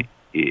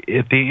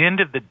at the end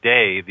of the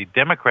day, the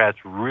Democrats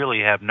really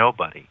have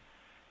nobody.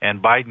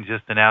 And Biden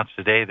just announced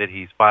today that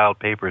he's filed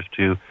papers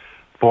to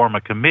form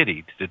a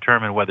committee to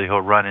determine whether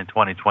he'll run in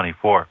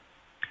 2024.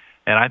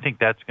 And I think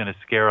that's going to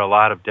scare a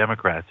lot of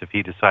Democrats if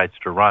he decides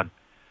to run.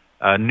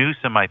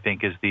 Newsom, I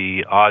think, is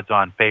the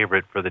odds-on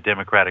favorite for the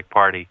Democratic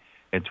Party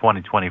in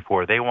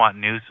 2024. They want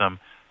Newsom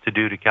to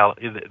do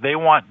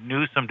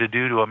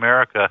to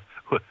America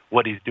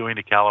what he's doing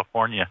to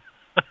California.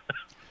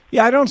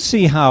 Yeah, I don't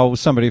see how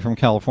somebody from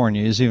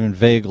California is even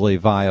vaguely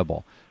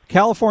viable.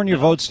 California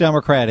votes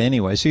Democrat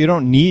anyway, so you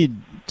don't need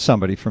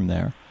somebody from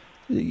there.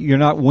 You're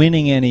not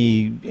winning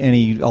any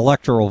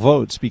electoral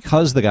votes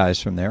because the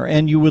guy's from there.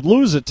 And you would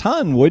lose a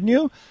ton, wouldn't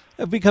you?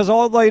 Because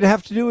all they'd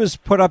have to do is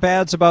put up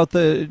ads about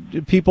the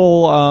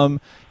people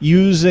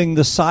using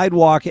the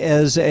sidewalk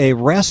as a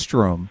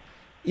restroom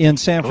in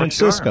San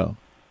Francisco. Sure.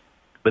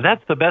 But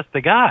that's the best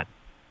they got.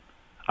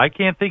 I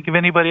can't think of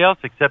anybody else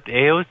except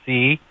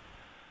AOC,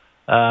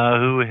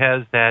 who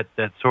has that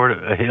sort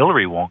of.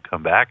 Hillary won't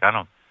come back. I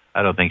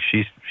don't think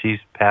she's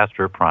past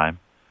her prime.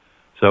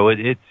 So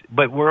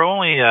but we're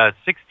only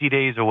 60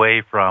 days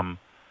away from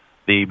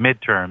the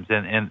midterms,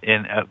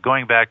 and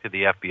going back to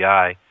the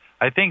FBI,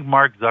 I think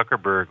Mark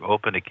Zuckerberg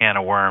opened a can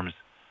of worms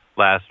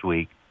last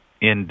week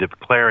in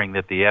declaring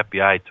that the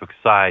FBI took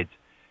sides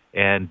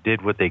and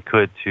did what they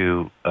could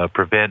to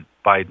prevent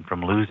Biden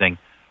from losing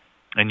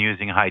and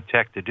using high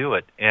tech to do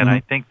it. And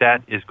I think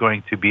that is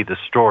going to be the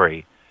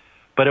story.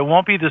 But it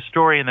won't be the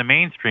story in the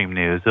mainstream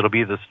news. It'll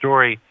be the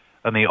story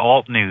on the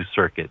alt news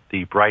circuit,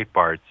 the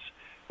Breitbarts,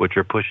 which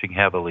are pushing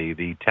heavily,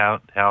 the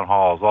town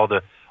halls, all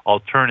the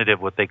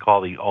alternative, what they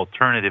call the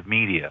alternative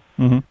media,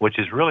 which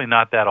is really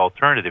not that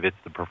alternative. It's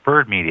the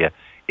preferred media.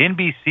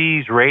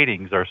 NBC's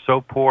ratings are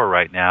so poor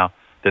right now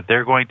that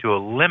they're going to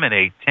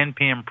eliminate 10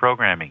 p.m.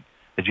 programming.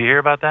 Did you hear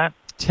about that?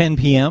 10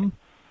 p.m.?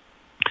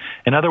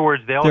 In other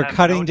words, they're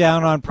cutting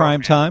down on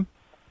prime time?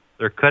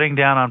 They're cutting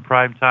down on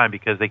prime time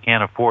because they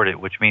can't afford it,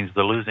 which means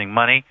they're losing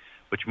money,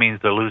 which means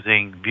they're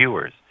losing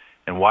viewers.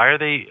 And why are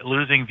they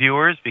losing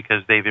viewers?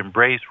 Because they've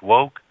embraced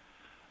woke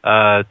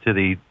to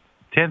the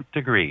 10th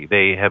degree.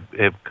 They have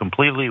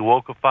completely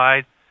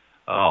wokeified.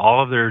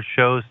 All of their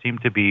shows seem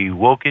to be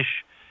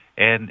wokish,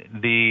 and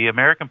the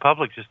American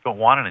public just don't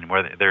want it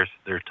anymore.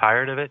 They're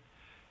tired of it.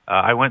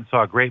 I went and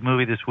saw a great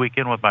movie this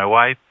weekend with my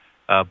wife,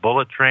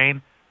 Bullet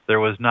Train. There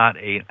was not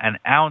an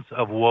ounce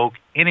of woke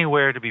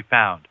anywhere to be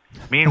found.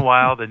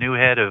 Meanwhile, the new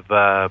head of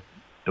the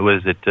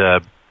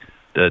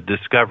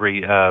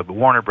Discovery,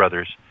 Warner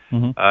Brothers,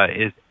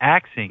 is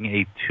axing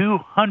a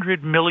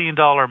 $200 million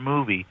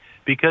movie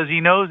because he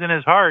knows in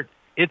his heart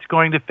it's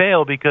going to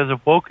fail because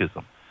of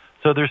wokeism.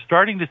 So they're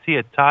starting to see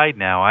a tide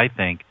now, I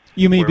think.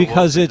 You mean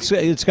because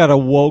it's got a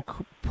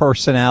woke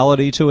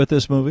personality to it,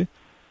 this movie?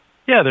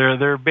 Yeah,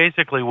 they're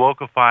basically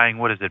wokeifying,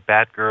 what is it,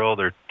 Batgirl?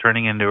 They're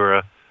turning into her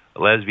a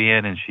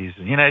lesbian, and she's,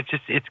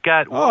 it's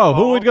got... Oh,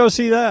 who would go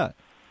see that?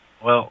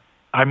 Well,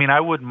 I mean,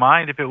 I wouldn't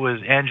mind if it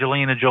was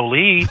Angelina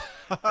Jolie,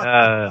 but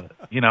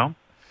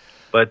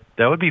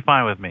that would be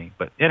fine with me.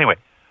 But anyway,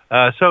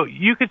 so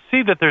you could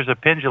see that there's a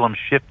pendulum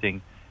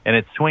shifting, and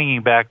it's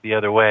swinging back the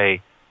other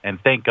way, and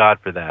thank God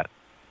for that.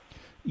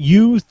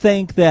 You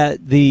think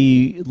that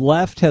the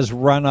left has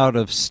run out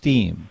of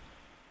steam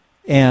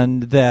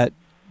and that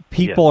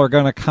people are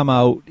going to come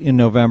out in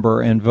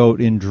November and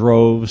vote in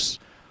droves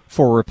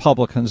for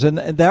Republicans, and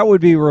that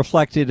would be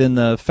reflected in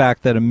the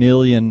fact that 1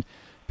 million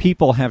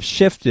people have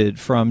shifted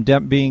from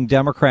being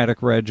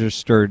Democratic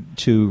registered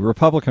to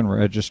Republican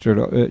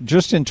registered.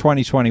 Just in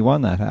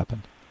 2021 that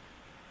happened.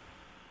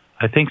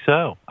 I think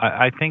so.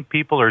 I think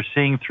people are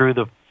seeing through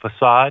the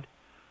facade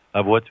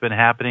of what's been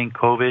happening.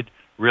 COVID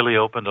really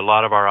opened a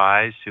lot of our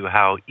eyes to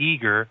how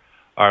eager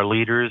our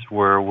leaders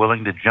were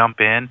willing to jump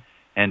in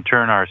and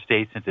turn our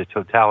states into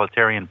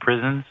totalitarian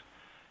prisons.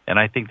 And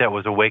I think that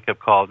was a wake-up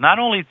call, not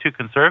only to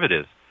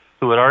conservatives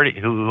who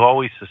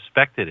always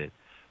suspected it,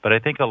 but I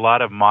think a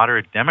lot of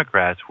moderate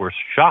Democrats were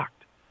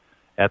shocked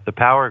at the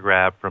power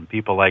grab from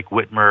people like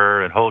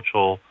Whitmer and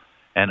Hochul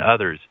and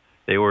others.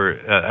 They were,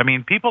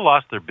 people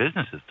lost their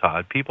businesses,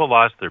 Todd. People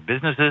lost their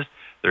businesses,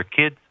 their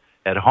kids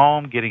at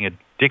home getting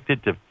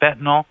addicted to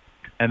fentanyl,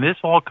 and this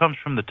all comes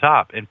from the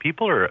top. And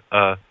people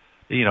are,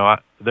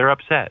 they're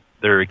upset.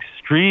 They're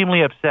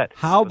extremely upset.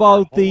 How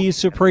about the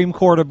Supreme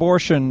Court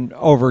abortion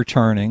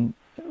overturning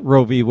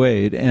Roe v.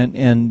 Wade,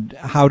 and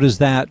how does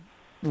that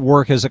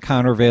work as a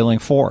countervailing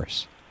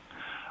force?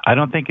 I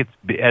don't think it's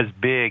as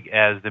big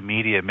as the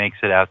media makes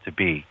it out to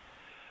be.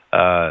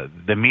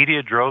 The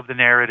media drove the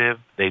narrative.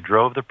 They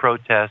drove the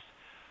protests.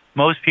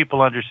 Most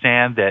people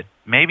understand that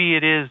maybe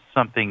it is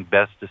something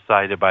best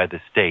decided by the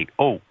state.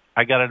 Oh,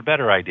 I got a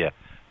better idea.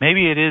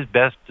 Maybe it is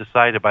best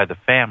decided by the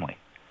family.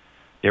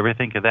 You ever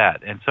think of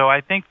that? And so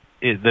I think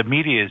the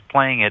media is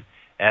playing it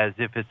as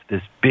if it's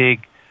this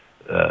big,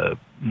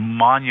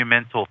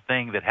 monumental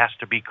thing that has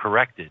to be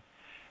corrected.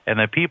 And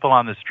the people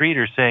on the street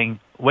are saying,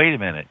 wait a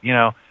minute,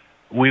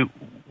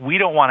 we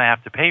don't want to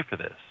have to pay for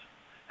this.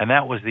 And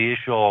that was the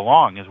issue all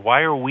along, is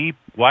why are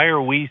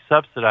we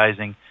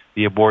subsidizing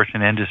the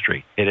abortion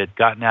industry? It had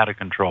gotten out of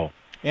control.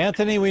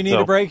 Anthony, we need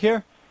a break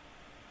here?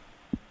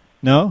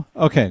 No?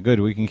 Okay, good.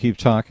 We can keep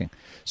talking.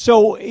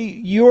 So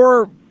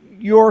your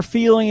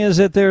feeling is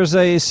that there's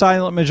a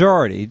silent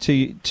majority,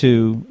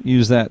 to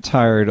use that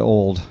tired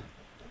old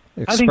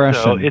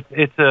expression. I think so.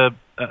 It's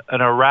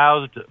an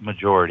aroused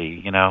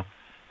majority,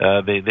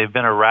 They've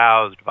been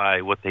aroused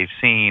by what they've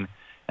seen,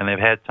 and they've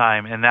had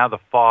time, and now the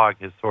fog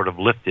has sort of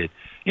lifted.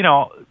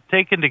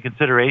 Take into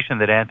consideration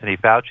that Anthony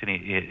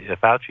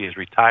Fauci is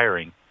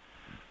retiring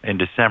in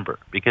December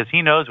because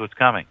he knows what's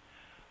coming.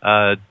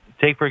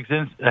 Take, for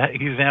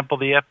example,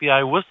 the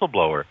FBI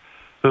whistleblower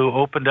who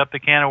opened up the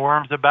can of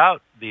worms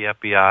about the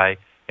FBI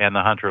and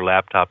the Hunter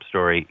laptop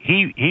story.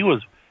 He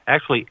was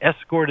actually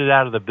escorted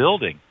out of the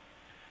building,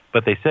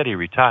 but they said he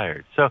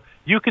retired. So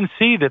you can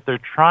see that they're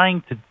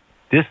trying to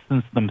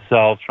distance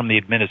themselves from the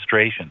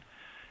administration.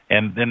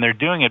 And then they're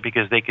doing it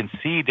because they can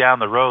see down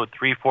the road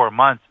 3-4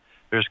 months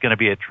there's going to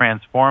be a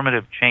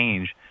transformative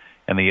change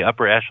in the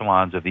upper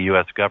echelons of the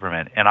U.S.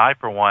 government. And I,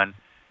 for one,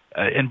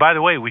 and by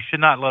the way, we should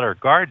not let our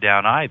guard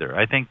down either.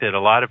 I think that a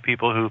lot of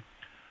people who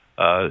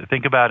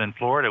think about in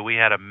Florida, we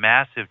had a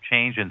massive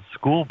change in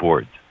school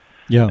boards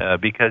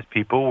because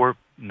people were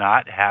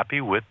not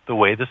happy with the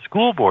way the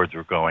school boards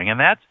were going. And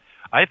that's,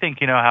 I think,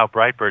 how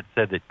Breitbart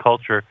said that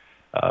culture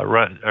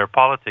or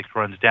politics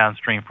runs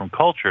downstream from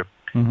culture.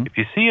 Mm-hmm. If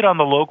you see it on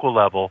the local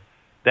level,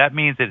 that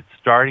means that it's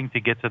starting to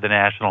get to the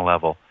national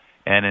level.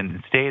 And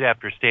in state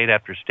after state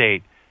after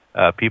state,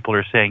 people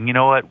are saying, you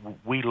know what,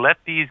 we let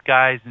these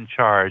guys in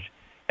charge,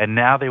 and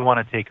now they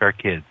want to take our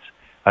kids.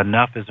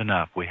 Enough is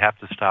enough. We have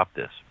to stop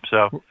this.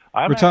 So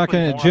we're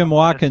talking to Jim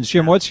Watkins.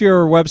 Jim, what's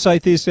your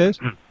website these days?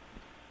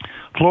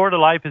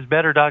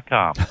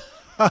 FloridaLifeIsBetter.com.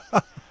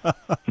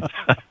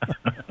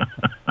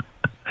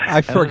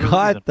 I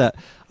forgot that.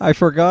 I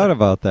forgot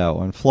about that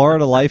one.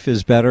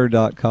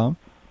 FloridaLifeIsBetter.com.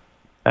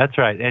 That's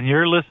right. And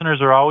your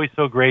listeners are always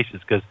so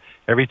gracious because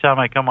every time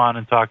I come on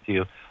and talk to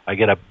you, I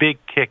get a big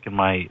kick in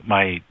my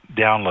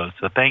download.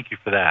 So thank you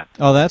for that.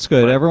 Oh, that's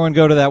good. Everyone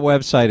go to that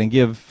website and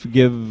give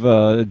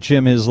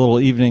Jim his little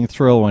evening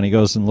thrill when he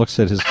goes and looks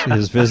at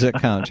his visit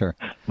counter.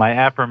 My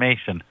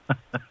affirmation.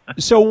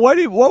 So what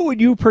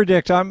would you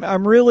predict?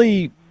 I'm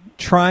really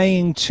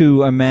trying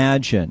to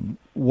imagine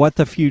what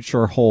the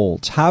future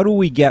holds. How do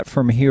we get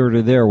from here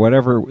to there,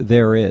 whatever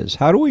there is?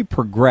 How do we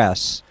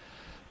progress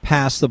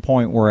past the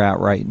point we're at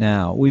right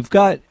now? We've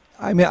got,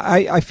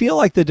 I feel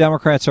like the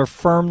Democrats are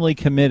firmly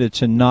committed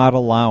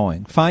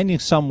to finding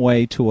some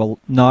way to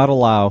not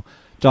allow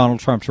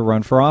Donald Trump to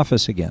run for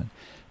office again.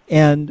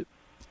 And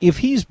if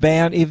he's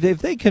banned,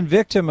 if they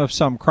convict him of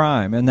some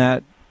crime and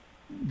that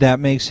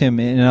makes him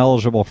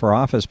ineligible for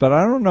office, but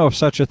I don't know if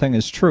such a thing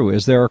is true.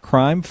 Is there a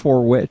crime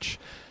for which?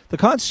 The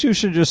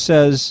Constitution just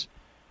says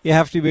you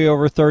have to be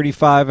over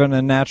 35 and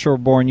a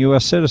natural-born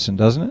U.S. citizen,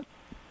 doesn't it?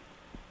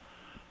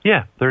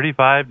 Yeah,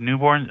 35,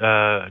 newborn,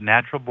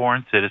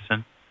 natural-born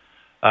citizen.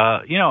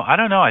 I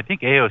don't know. I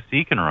think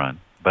AOC can run,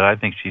 but I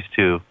think she's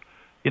too,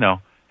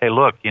 hey,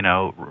 look,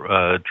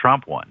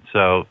 Trump won.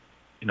 So,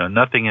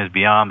 nothing is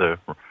beyond the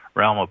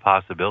realm of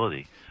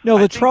possibility. No,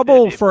 the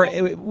trouble with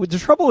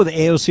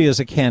AOC as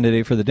a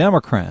candidate for the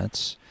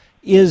Democrats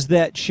is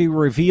that she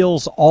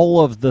reveals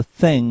all of the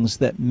things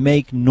that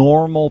make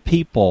normal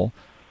people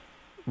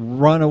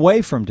run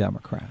away from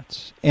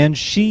Democrats. And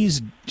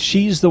she's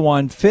the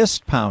one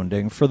fist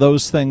pounding for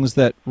those things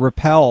that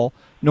repel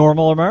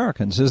normal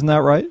Americans. Isn't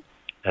that right?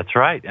 That's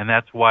right. And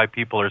that's why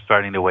people are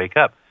starting to wake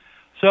up.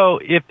 So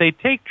if they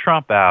take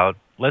Trump out,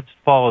 let's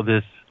follow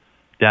this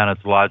down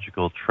its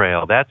logical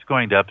trail. That's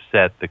going to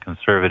upset the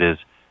conservatives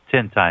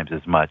 10 times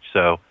as much.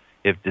 So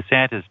if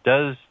DeSantis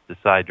does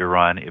decide to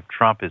run, if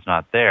Trump is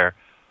not there,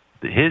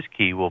 his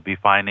key will be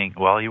finding,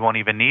 he won't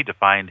even need to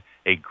find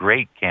a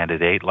great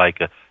candidate like,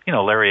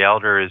 Larry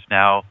Elder is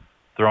now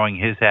throwing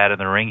his hat in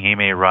the ring. He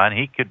may run.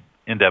 He could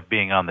end up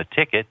being on the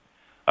ticket,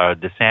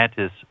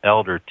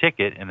 DeSantis-Elder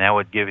ticket, and that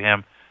would give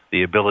him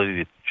the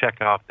ability to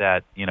check off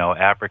that,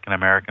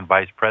 African-American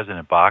vice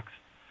president box,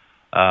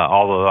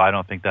 although I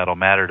don't think that'll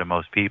matter to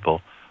most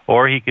people.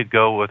 Or he could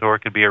or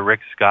it could be a Rick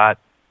Scott,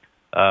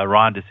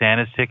 Ron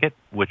DeSantis ticket,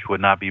 which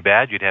would not be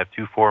bad. You'd have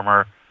two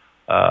former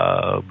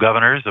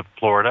governors of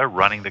Florida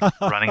running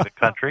the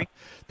country.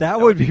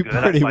 That would be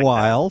pretty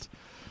wild.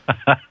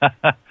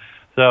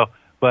 So,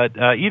 but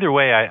either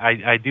way,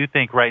 I do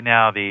think right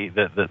now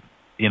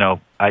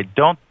I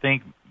don't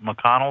think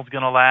McConnell's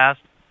going to last.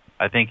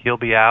 I think he'll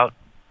be out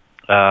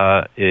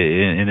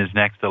in his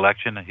next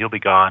election. He'll be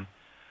gone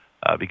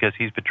because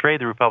he's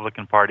betrayed the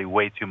Republican Party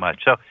way too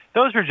much. So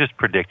those are just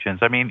predictions.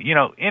 I mean,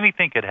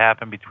 anything could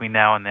happen between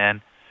now and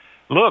then.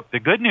 Look, the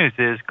good news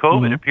is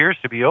COVID appears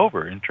to be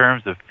over in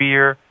terms of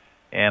fear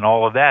and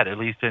all of that, at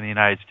least in the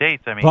United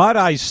States. I mean, but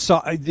I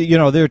saw,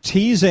 they're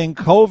teasing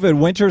COVID.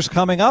 Winter's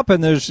coming up,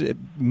 and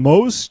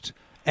most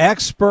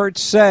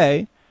experts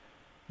say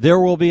there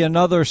will be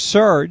another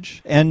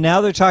surge. And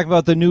now they're talking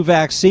about the new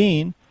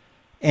vaccine,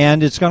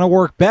 and it's going to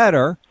work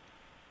better,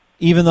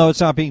 even though it's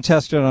not being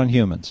tested on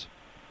humans.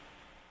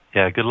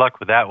 Yeah, good luck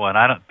with that one.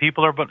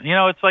 People are,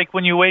 it's like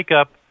when you wake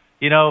up.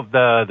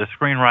 The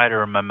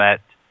screenwriter Mamet.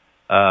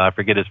 I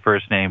forget his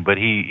first name, but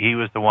he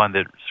was the one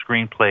that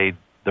screenplayed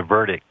The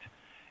Verdict.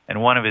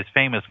 And one of his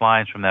famous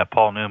lines from that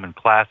Paul Newman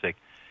classic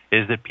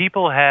is that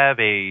people have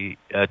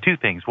two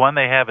things. One,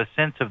 they have a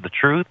sense of the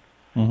truth.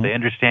 Mm-hmm. They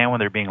understand when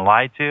they're being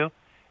lied to,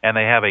 and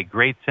they have a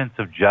great sense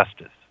of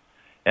justice.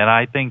 And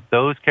I think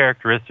those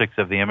characteristics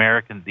of the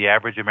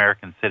average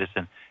American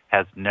citizen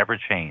has never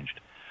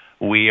changed.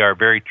 We are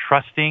very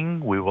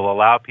trusting. We will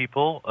allow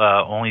people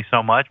only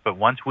so much, but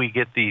once we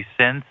get the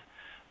sense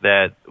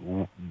that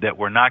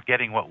we're not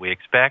getting what we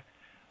expect,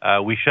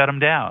 we shut them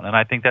down. And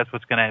I think that's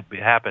what's going to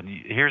happen.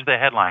 Here's the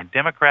headline.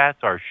 Democrats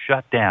are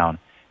shut down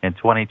in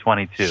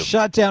 2022.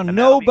 Shut down.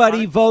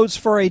 Nobody votes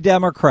for a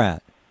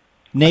Democrat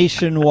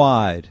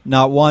nationwide.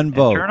 Not one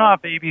vote. Turn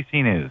off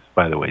ABC News,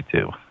 by the way,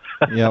 too.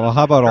 Yeah, well,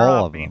 how about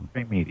all of them?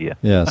 Mainstream media.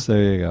 Yes,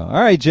 there you go.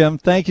 All right, Jim,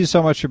 thank you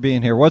so much for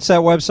being here. What's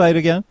that website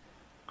again?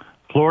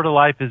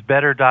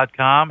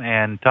 FloridaLifeIsBetter.com.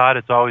 And, Todd,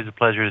 it's always a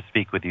pleasure to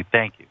speak with you.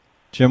 Thank you.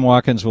 Jim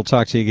Watkins, we'll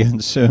talk to you again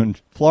soon.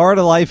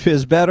 Florida life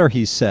is better,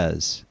 he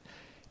says.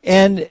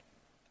 And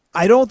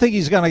I don't think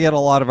he's going to get a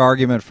lot of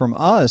argument from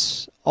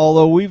us,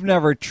 although we've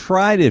never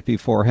tried it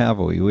before, have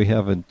we? We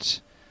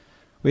haven't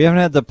We haven't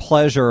had the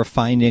pleasure of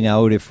finding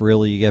out if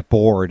really you get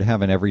bored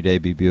having every day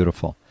be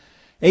beautiful.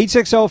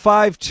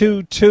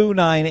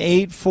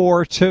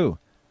 860-522-9842.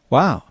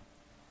 Wow.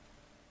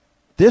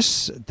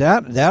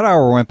 That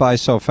hour went by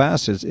so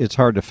fast, it's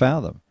hard to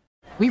fathom.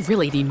 We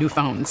really need new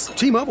phones.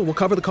 T-Mobile will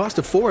cover the cost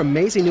of 4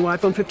 amazing new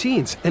iPhone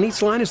 15s, and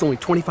each line is only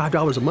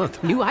 $25 a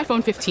month. New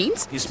iPhone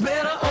 15s? It's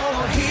better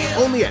over here.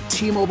 Only at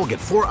T-Mobile, get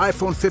 4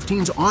 iPhone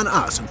 15s on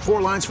us and 4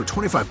 lines for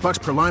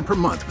 $25 per line per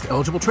month with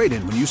eligible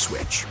trade-in when you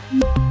switch.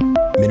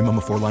 Minimum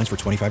of 4 lines for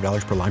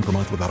 $25 per line per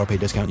month with auto-pay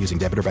discount using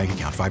debit or bank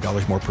account.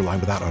 $5 more per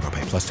line without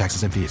auto-pay, plus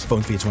taxes and fees.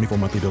 Phone fee at 24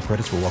 monthly bill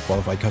credits for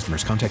well-qualified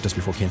customers. Contact us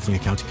before canceling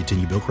account to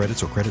continue bill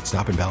credits or credit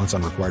stop and balance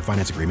on required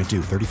finance agreement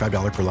due.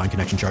 $35 per line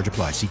connection charge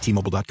applies. See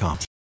T-Mobile.com.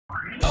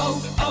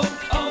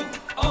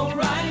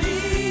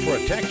 O'Reilly.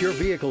 Protect your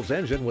vehicle's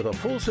engine with a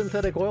full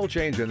synthetic oil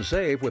change and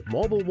save with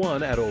Mobil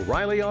 1 at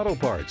O'Reilly Auto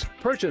Parts.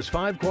 Purchase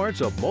 5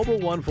 quarts of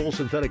Mobil 1 full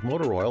synthetic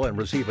motor oil and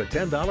receive a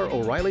 $10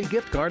 O'Reilly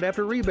gift card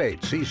after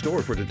rebate. See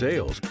store for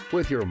details.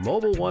 With your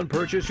Mobil 1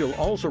 purchase, you'll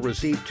also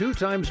receive 2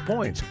 times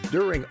points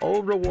during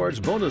O Rewards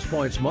Bonus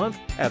Points Month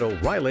at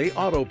O'Reilly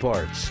Auto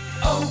Parts.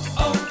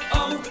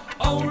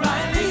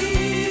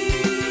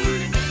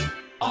 O'Reilly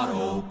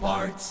Auto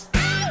Parts.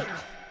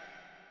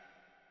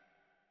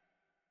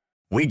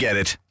 We get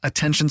it.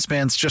 Attention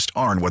spans just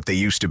aren't what they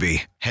used to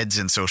be. Heads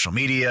in social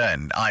media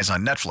and eyes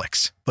on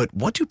Netflix. But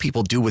what do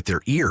people do with their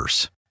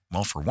ears?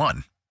 Well, for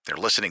one, they're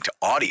listening to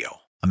audio.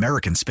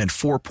 Americans spend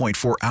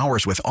 4.4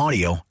 hours with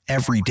audio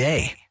every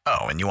day. Oh,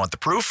 and you want the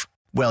proof?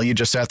 Well, you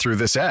just sat through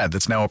this ad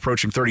that's now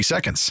approaching 30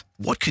 seconds.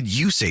 What could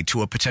you say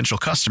to a potential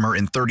customer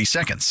in 30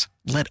 seconds?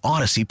 Let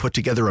Odyssey put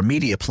together a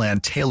media plan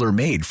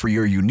tailor-made for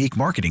your unique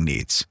marketing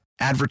needs.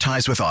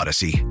 Advertise with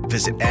Odyssey.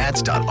 Visit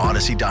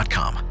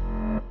ads.odyssey.com.